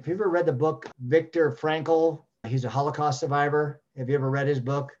if you ever read the book, Viktor Frankl, he's a Holocaust survivor. Have you ever read his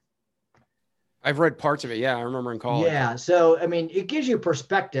book? I've read parts of it. Yeah, I remember in college. Yeah. So, it gives you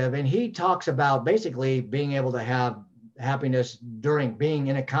perspective. And he talks about basically being able to have happiness during being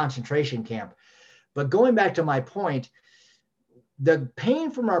in a concentration camp. But going back to my point, the pain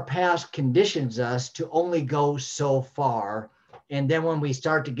from our past conditions us to only go so far. And then when we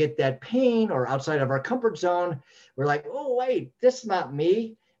start to get that pain or outside of our comfort zone, we're like, oh, wait, this is not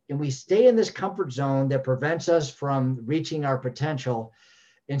me. And we stay in this comfort zone that prevents us from reaching our potential.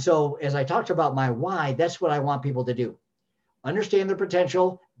 And so as I talked about my why, that's what I want people to do. Understand their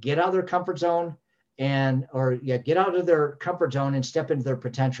potential, get out of their comfort zone get out of their comfort zone and step into their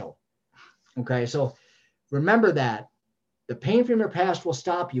potential. Okay. So remember that the pain from your past will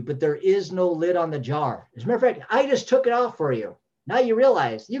stop you, but there is no lid on the jar. As a matter of fact, I just took it off for you. Now you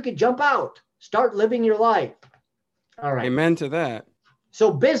realize you could jump out, start living your life. All right. Amen to that.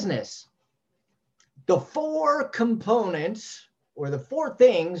 So business, the 4 components or the 4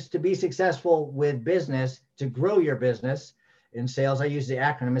 things to be successful with business, to grow your business in sales. I use the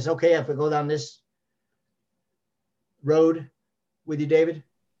acronym. It's okay if we go down this road with you, David?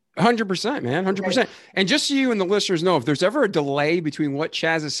 100%, man. 100%. Okay. And just so you and the listeners know, if there's ever a delay between what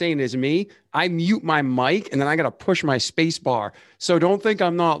Chaz is saying is me, I mute my mic and then I got to push my space bar. So don't think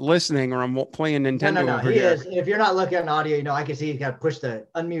I'm not listening or I'm playing Nintendo No. over He here. is. If you're not looking at audio, I can see he's got to push the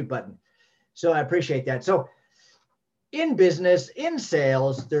unmute button. So I appreciate that. So in business, in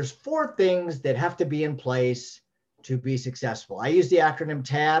sales, there's 4 things that have to be in place to be successful. I use the acronym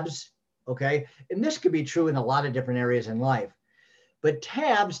TABS, okay? And this could be true in a lot of different areas in life. But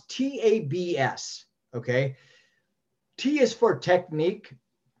TABS, TABS, okay? T is for technique.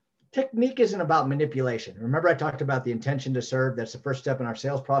 Technique isn't about manipulation. Remember I talked about the intention to serve. That's the first step in our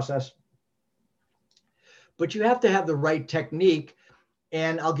sales process. But you have to have the right technique.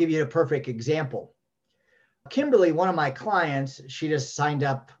 And I'll give you a perfect example. Kimberly, one of my clients, she just signed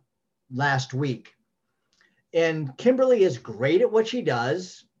up last week. And Kimberly is great at what she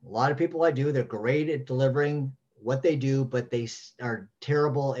does. A lot of people I do, they're great at delivering what they do, but they are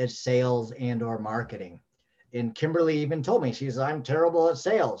terrible at sales and or marketing. And Kimberly even told me, I'm terrible at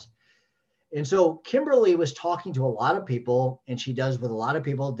sales. And so Kimberly was talking to a lot of people, and she does with a lot of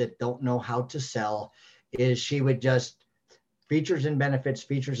people that don't know how to sell, is she would just features and benefits,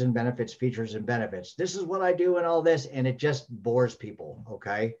 features and benefits, features and benefits. This is what I do and all this, and it just bores people,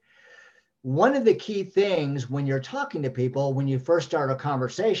 okay? One of the key things when you're talking to people, when you first start a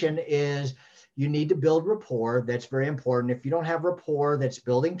conversation, is you need to build rapport. That's very important. If you don't have rapport that's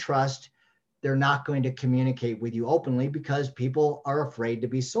building trust, they're not going to communicate with you openly because people are afraid to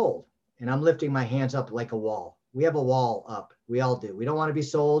be sold. And I'm lifting my hands up like a wall. We have a wall up. We all do. We don't want to be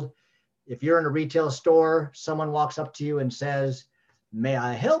sold. If you're in a retail store, someone walks up to you and says, "May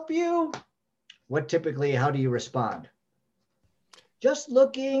I help you?" How do you respond? Just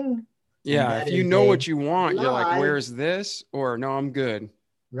looking. Yeah, if you know what you want, you're like, where's this? Or no, I'm good.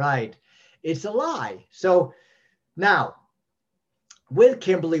 Right. It's a lie. So now with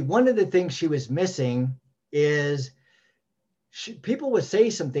Kimberly, one of the things she was missing is people would say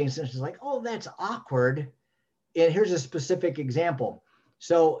some things and she's like, "Oh, that's awkward." And here's a specific example.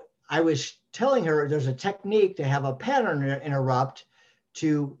 So I was telling her there's a technique to have a pattern interrupt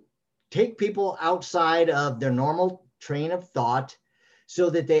to take people outside of their normal train of thought so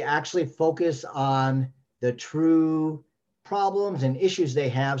that they actually focus on the true problems and issues they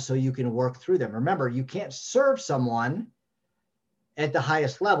have so you can work through them. Remember, you can't serve someone at the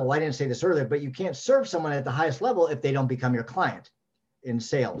highest level. I didn't say this earlier, but you can't serve someone at the highest level if they don't become your client in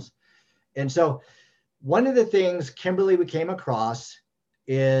sales. And so one of the things Kimberly we came across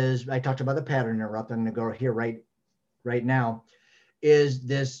is, I talked about the pattern interrupt. I'm going to go here right now, is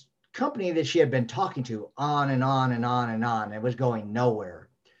this company that she had been talking to on and on and on and on. It was going nowhere.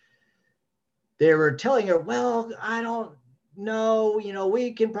 They were telling her, "Well, I don't know,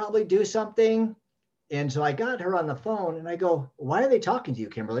 we can probably do something." And so I got her on the phone and I go, "Why are they talking to you,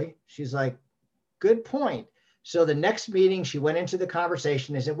 Kimberly?" She's like, "Good point." So the next meeting, she went into the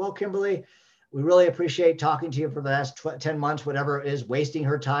conversation. They said, "Well, Kimberly, we really appreciate talking to you for the last 10 months, whatever it is, wasting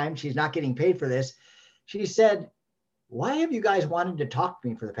her time. She's not getting paid for this." She said, "Why have you guys wanted to talk to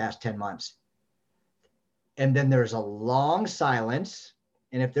me for the past 10 months? And then there's a long silence.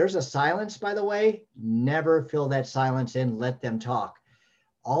 And if there's a silence, by the way, never fill that silence in, let them talk.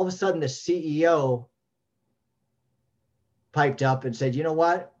 All of a sudden, the CEO piped up and said, "You know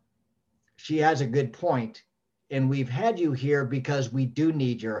what? She has a good point. And we've had you here because we do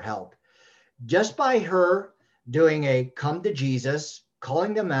need your help." Just by her doing a come to Jesus,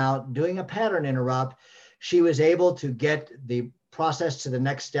 calling them out, doing a pattern interrupt, she was able to get the process to the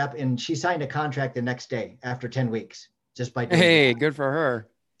next step. And she signed a contract the next day after 10 weeks, just by doing that. Good for her.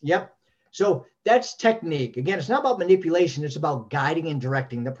 Yep. So that's technique. Again, it's not about manipulation. It's about guiding and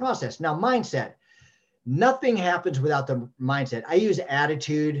directing the process. Now, mindset. Nothing happens without the mindset. I use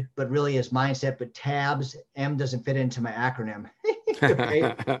attitude, but really is mindset, but TABS, M doesn't fit into my acronym.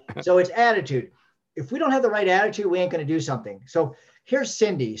 Okay? So it's attitude. If we don't have the right attitude, we ain't going to do something. So here's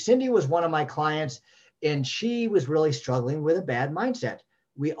Cindy. Cindy was one of my clients, and she was really struggling with a bad mindset.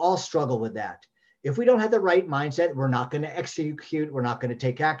 We all struggle with that. If we don't have the right mindset, we're not going to execute. We're not going to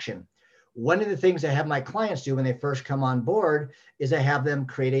take action. One of the things I have my clients do when they first come on board is I have them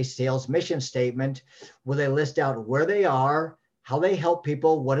create a sales mission statement where they list out where they are, how they help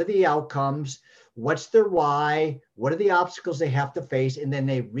people, what are the outcomes, what's their why, what are the obstacles they have to face, and then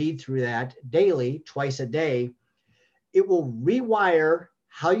they read through that daily, twice a day. It will rewire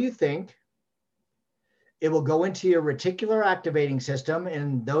how you think. It will go into your reticular activating system.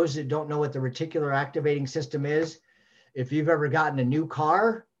 And those that don't know what the reticular activating system is, If you've ever gotten a new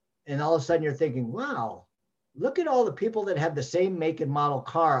car and all of a sudden you're thinking, wow, look at all the people that have the same make and model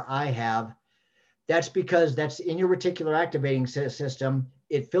car I have. That's because that's in your reticular activating system.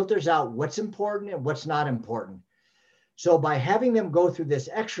 It filters out what's important and what's not important. So by having them go through this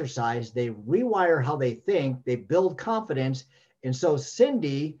exercise, they rewire how they think, they build confidence. And so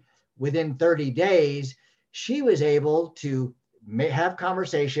Cindy, within 30 days, she was able to have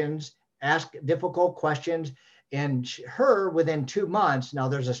conversations, ask difficult questions, and her within 2 months, now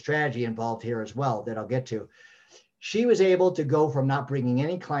there's a strategy involved here as well that I'll get to. She was able to go from not bringing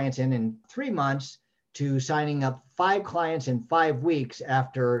any clients in 3 months to signing up 5 clients in 5 weeks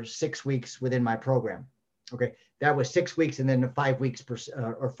after 6 weeks within my program. Okay, that was 6 weeks and then the 5 weeks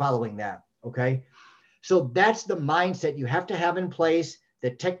or following that. Okay, so that's the mindset you have to have in place,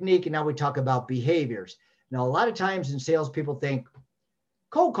 the technique, and now we talk about behaviors. Now, a lot of times in sales, people think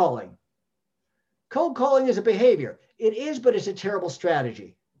cold calling. Cold calling is a behavior. It is, but it's a terrible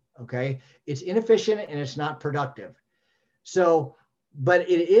strategy. Okay, it's inefficient and it's not productive. So, but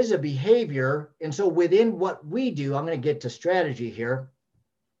it is a behavior. And so within what we do, I'm going to get to strategy here.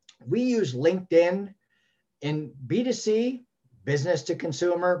 We use LinkedIn in B2C, business to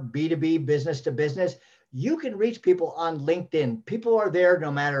consumer, B2B, business to business. You can reach people on LinkedIn. People are there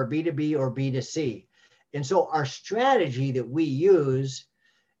no matter B2B or B2C. And so our strategy that we use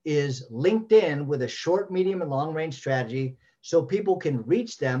is LinkedIn with a short, medium, and long range strategy so people can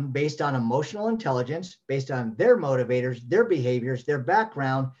reach them based on emotional intelligence, based on their motivators, their behaviors, their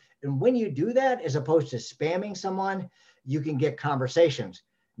background. And when you do that, as opposed to spamming someone, you can get conversations.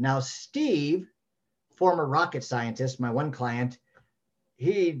 Now, Steve, former rocket scientist, my one client,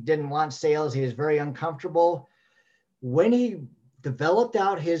 he didn't want sales. He was very uncomfortable. When he developed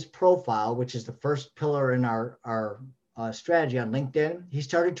out his profile, which is the first pillar in our strategy on LinkedIn, he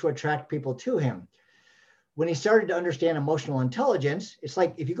started to attract people to him. When he started to understand emotional intelligence, it's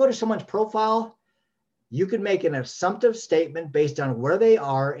like if you go to someone's profile, you can make an assumptive statement based on where they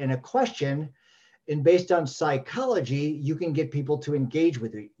are in a question, and based on psychology, you can get people to engage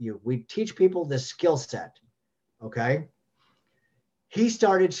with you. We teach people this skill set, okay? He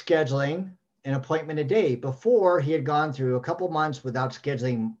started scheduling an appointment a day. Before, he had gone through a couple months without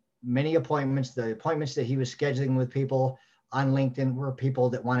scheduling many appointments. The appointments that he was scheduling with people on LinkedIn were people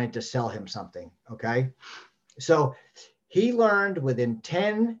that wanted to sell him something, okay? So he learned within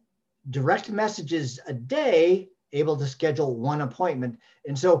 10 direct messages a day, able to schedule 1 appointment.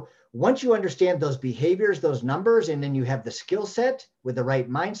 And so once you understand those behaviors, those numbers, and then you have the skill set with the right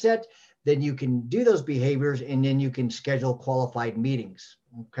mindset, then you can do those behaviors and then you can schedule qualified meetings,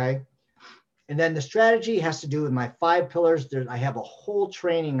 okay? And then the strategy has to do with my 5 pillars. I have a whole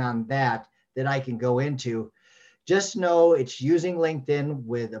training on that I can go into. Just know it's using LinkedIn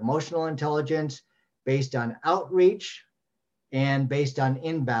with emotional intelligence based on outreach and based on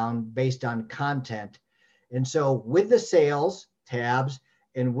inbound, based on content. And so with the sales tabs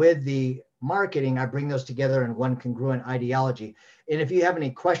and with the marketing, I bring those together in one congruent ideology. And if you have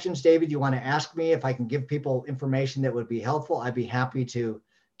any questions, David, you want to ask me if I can give people information that would be helpful, I'd be happy to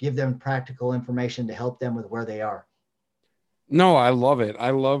give them practical information to help them with where they are. No, I love it.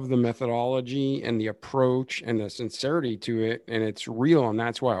 I love the methodology and the approach and the sincerity to it. And it's real, and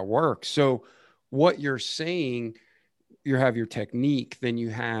that's why it works. So what you're saying, you have your technique, then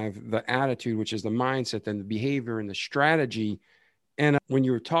you have the attitude, which is the mindset, then the behavior and the strategy. And when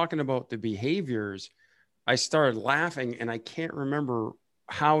you were talking about the behaviors, I started laughing, and I can't remember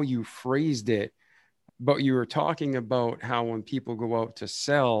how you phrased it, but you were talking about how when people go out to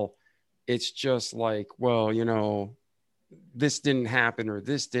sell, it's just like, well, you know, this didn't happen or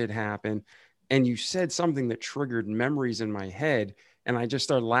this did happen. And you said something that triggered memories in my head, and I just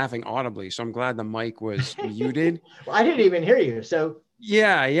started laughing audibly. So I'm glad the mic was muted. Well, I didn't even hear you. So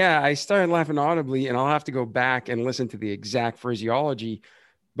yeah, I started laughing audibly, and I'll have to go back and listen to the exact phraseology.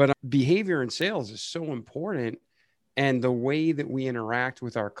 But behavior in sales is so important. And the way that we interact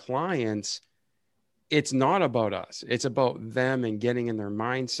with our clients, it's not about us. It's about them and getting in their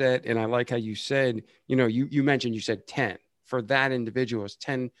mindset. And I like how you said, you know, you mentioned, you said 10. For that individual, it's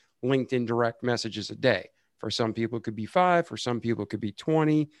 10 LinkedIn direct messages a day. For some people, it could be 5. For some people, it could be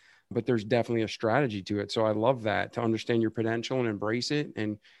 20. But there's definitely a strategy to it. So I love that, to understand your potential and embrace it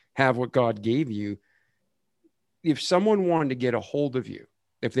and have what God gave you. If someone wanted to get a hold of you,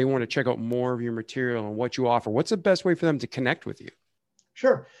 if they want to check out more of your material and what you offer, what's the best way for them to connect with you?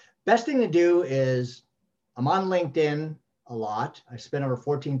 Sure. Best thing to do is I'm on LinkedIn a lot. I spent over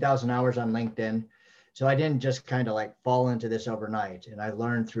 14,000 hours on LinkedIn. So I didn't just kind of like fall into this overnight. And I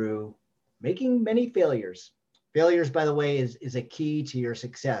learned through making many failures. Failures, by the way, is a key to your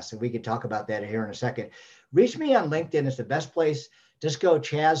success. And we can talk about that here in a second. Reach me on LinkedIn. It's the best place. Just go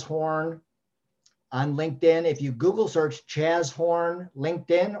Chaz Horn on LinkedIn. If you Google search Chaz Horn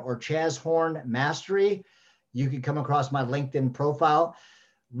LinkedIn or Chaz Horn Mastery, you can come across my LinkedIn profile.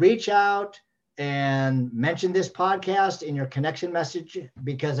 Reach out and mention this podcast in your connection message,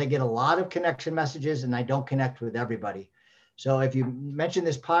 because I get a lot of connection messages and I don't connect with everybody. So if you mention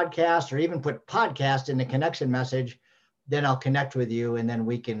this podcast or even put podcast in the connection message, then I'll connect with you and then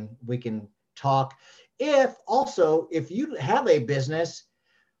we can talk. If you have a business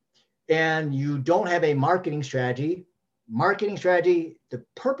and you don't have a marketing strategy, the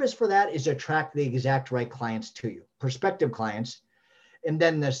purpose for that is to attract the exact right clients to you, prospective clients. And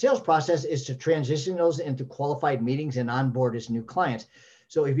then the sales process is to transition those into qualified meetings and onboard as new clients.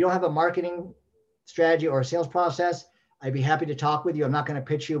 So if you don't have a marketing strategy or a sales process, I'd be happy to talk with you. I'm not going to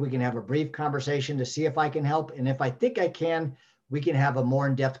pitch you. We can have a brief conversation to see if I can help. And if I think I can, we can have a more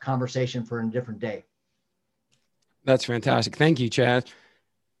in-depth conversation for a different day. That's fantastic. Thank you, Chaz.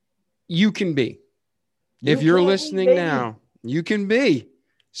 You can be. If you're listening now, you can be.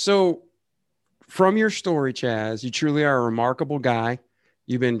 So from your story, Chaz, you truly are a remarkable guy.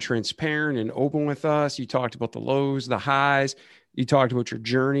 You've been transparent and open with us. You talked about the lows, the highs. You talked about your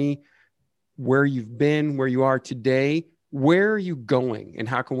journey, where you've been, where you are today. Where are you going and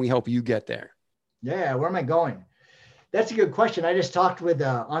how can we help you get there? Yeah, where am I going? That's a good question. I just talked with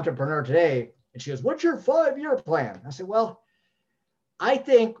an entrepreneur today and she goes, what's your 5-year plan? I said, well, I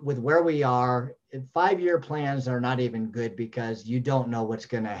think with where we are, 5-year plans are not even good because you don't know what's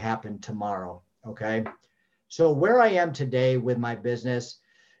going to happen tomorrow. Okay. So where I am today with my business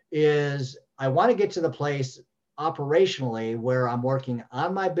is I want to get to the place operationally where I'm working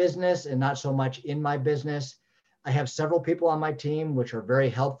on my business and not so much in my business. I have several people on my team, which are very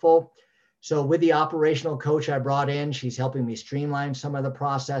helpful. So with the operational coach I brought in, she's helping me streamline some of the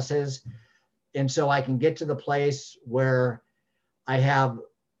processes. And so I can get to the place where I have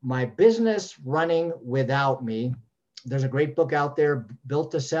my business running without me. There's a great book out there,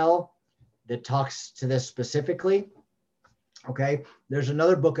 Built to Sell, that talks to this specifically. Okay. There's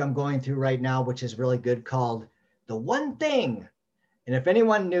another book I'm going through right now, which is really good, called The One Thing. And if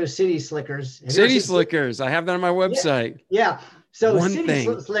anyone knew City Slickers. City Slickers. I have that on my website. Yeah. So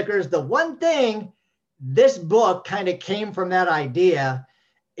Slickers, The One Thing, this book kind of came from that idea.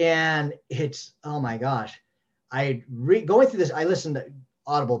 And it's, oh my gosh, going through this, I listen to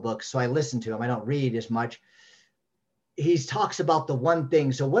Audible books, so I listen to them. I don't read as much. He talks about the one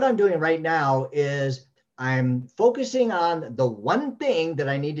thing. So what I'm doing right now is I'm focusing on the one thing that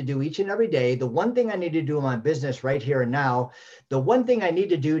I need to do each and every day, the one thing I need to do in my business right here and now, the one thing I need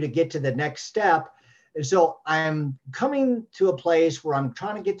to do to get to the next step. And so I'm coming to a place where I'm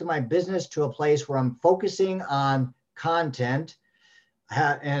trying to get to my business to a place where I'm focusing on content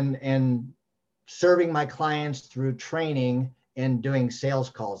and serving my clients through training and doing sales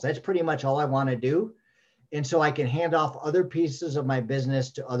calls. That's pretty much all I want to do. And so I can hand off other pieces of my business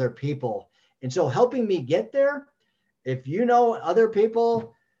to other people. And so helping me get there, if you know other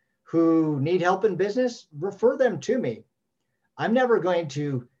people who need help in business, refer them to me. I'm never going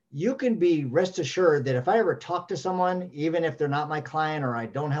to, you can be rest assured that if I ever talk to someone, even if they're not my client or I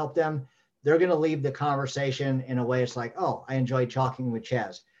don't help them, they're going to leave the conversation in a way it's like, oh, I enjoyed talking with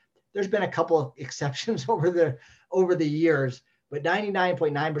Chaz. There's been a couple of exceptions over the years, but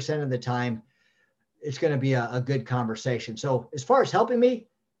 99.9% of the time, it's going to be a good conversation. So as far as helping me,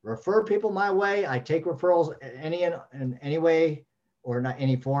 refer people my way. I take referrals in any way or not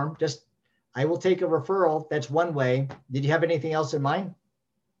any form. Just, I will take a referral. That's one way. Did you have anything else in mind?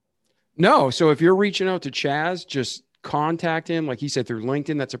 No. So if you're reaching out to Chaz, just contact him. Like he said, through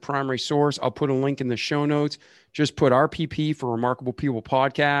LinkedIn, that's a primary source. I'll put a link in the show notes. Just put RPP for Remarkable People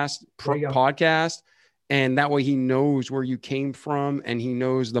podcast. And that way he knows where you came from and he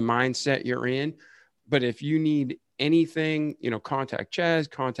knows the mindset you're in. But if you need anything, contact Chaz,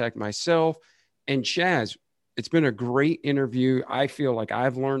 contact myself. And Chaz, it's been a great interview. I feel like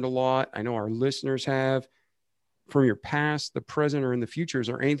I've learned a lot. I know our listeners have. From your past, the present, or in the future, is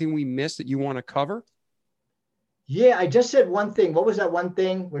there anything we missed that you want to cover? Yeah, I just said one thing. What was that one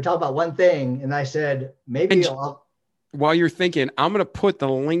thing? We're talking about one thing. And I said, while you're thinking, I'm going to put the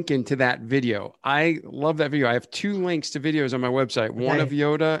link into that video. I love that video. I have 2 links to videos on my website, one of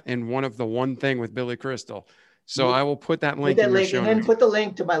Yoda and one of the One Thing with Billy Crystal. So I will put that link in the show notes. And then put the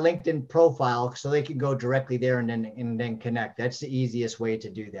link to my LinkedIn profile so they can go directly there and then connect. That's the easiest way to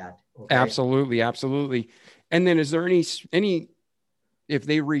do that. Okay? Absolutely. Absolutely. And then is there any, if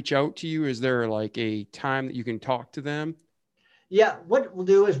they reach out to you, is there like a time that you can talk to them? Yeah, what we'll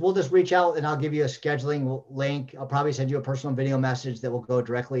do is we'll just reach out and I'll give you a scheduling link. I'll probably send you a personal video message that will go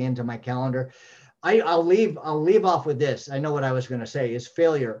directly into my calendar. I'll leave off with this. I know what I was going to say is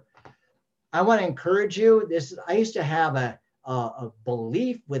failure. I want to encourage you. I used to have a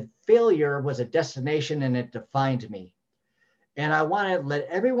belief with failure was a destination and it defined me. And I want to let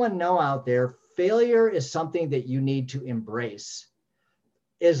everyone know out there, failure is something that you need to embrace.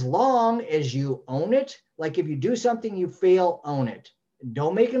 As long as you own it, like if you do something, you fail, own it.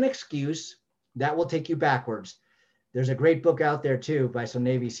 Don't make an excuse. That will take you backwards. There's a great book out there too by some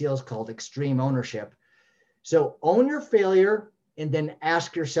Navy SEALs called Extreme Ownership. So own your failure and then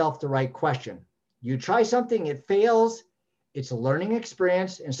ask yourself the right question. You try something, it fails, it's a learning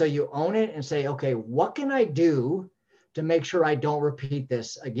experience. And so you own it and say, okay, what can I do to make sure I don't repeat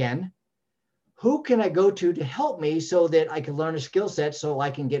this again? Who can I go to help me so that I can learn a skill set so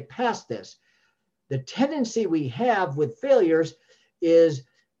I can get past this? The tendency we have with failures is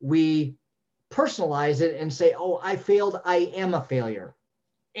we personalize it and say, oh, I failed, I am a failure.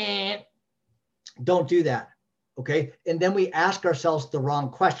 And don't do that, okay? And then we ask ourselves the wrong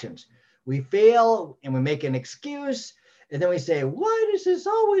questions. We fail and we make an excuse, and then we say, why does this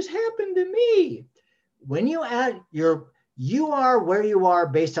always happen to me? When you add you are where you are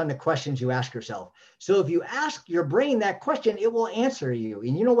based on the questions you ask yourself. So if you ask your brain that question, it will answer you.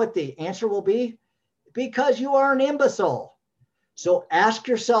 And you know what the answer will be? Because you are an imbecile. So ask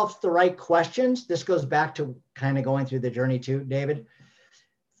yourself the right questions. This goes back to kind of going through the journey too, David.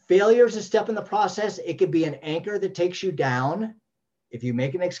 Failure is a step in the process. It could be an anchor that takes you down. If you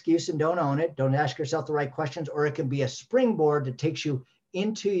make an excuse and don't own it, don't ask yourself the right questions, or it can be a springboard that takes you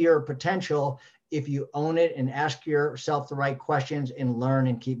into your potential if you own it and ask yourself the right questions and learn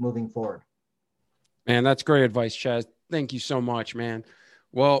and keep moving forward. Man, that's great advice, Chaz. Thank you so much, man.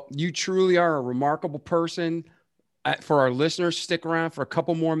 Well, you truly are a remarkable person. For our listeners, stick around for a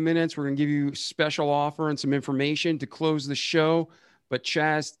couple more minutes. We're going to give you a special offer and some information to close the show. But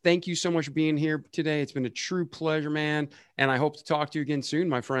Chaz, thank you so much for being here today. It's been a true pleasure, man. And I hope to talk to you again soon,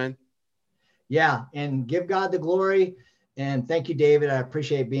 my friend. Yeah, and give God the glory. And thank you, David. I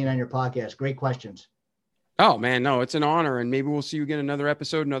appreciate being on your podcast. Great questions. Oh, man, no, it's an honor. And maybe we'll see you again another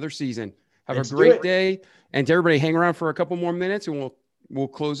episode, another season. Have a great day. And to everybody, hang around for a couple more minutes and we'll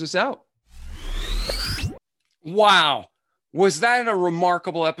close this out. Wow. Was that a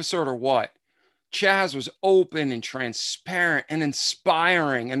remarkable episode or what? Chaz was open and transparent and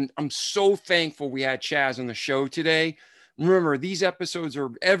inspiring. And I'm so thankful we had Chaz on the show today. Remember, these episodes are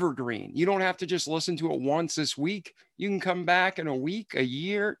evergreen. You don't have to just listen to it once this week. You can come back in a week, a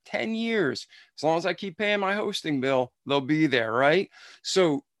year, 10 years. As long as I keep paying my hosting bill, they'll be there, right?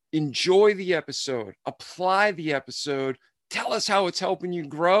 So enjoy the episode, apply the episode, tell us how it's helping you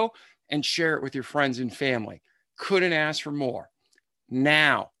grow, and share it with your friends and family. Couldn't ask for more.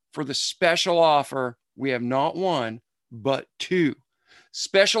 Now, for the special offer, we have not one, but two.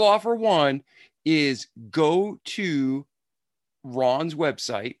 Special offer one is go to Ron's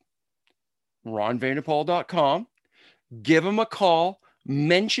website, ronvanderpool.com, give him a call,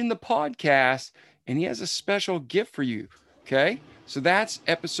 mention the podcast, and he has a special gift for you. Okay. So that's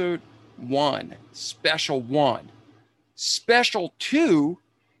episode one, special one. Special two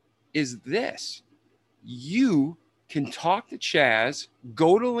is this. You can talk to Chaz,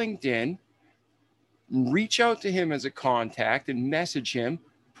 go to LinkedIn, reach out to him as a contact and message him,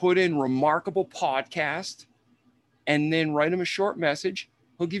 put in Remarkable Podcast, and then write him a short message.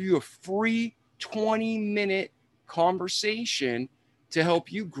 He'll give you a free 20-minute conversation to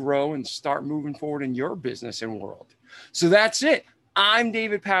help you grow and start moving forward in your business and world. So that's it. I'm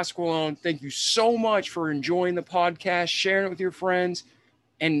David Pasqualone. Thank you so much for enjoying the podcast, sharing it with your friends.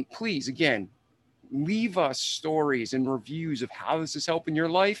 And please, again, leave us stories and reviews of how this is helping your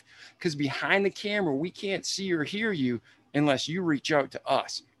life, because behind the camera, we can't see or hear you unless you reach out to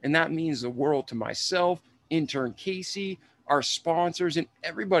us. And that means the world to myself, intern Casey, our sponsors, and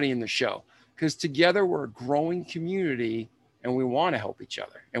everybody in the show, because together we're a growing community and we want to help each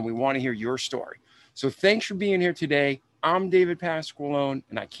other and we want to hear your story. So thanks for being here today. I'm David Pasqualone,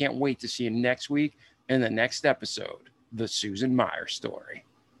 and I can't wait to see you next week in the next episode, The Susan Meyer Story.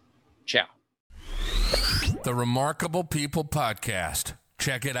 Ciao. The Remarkable People Podcast.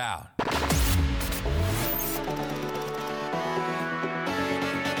 Check it out.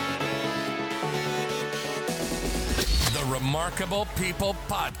 The Remarkable People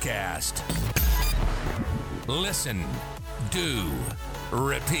Podcast. Listen, do,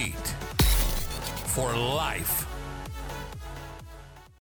 repeat. For life.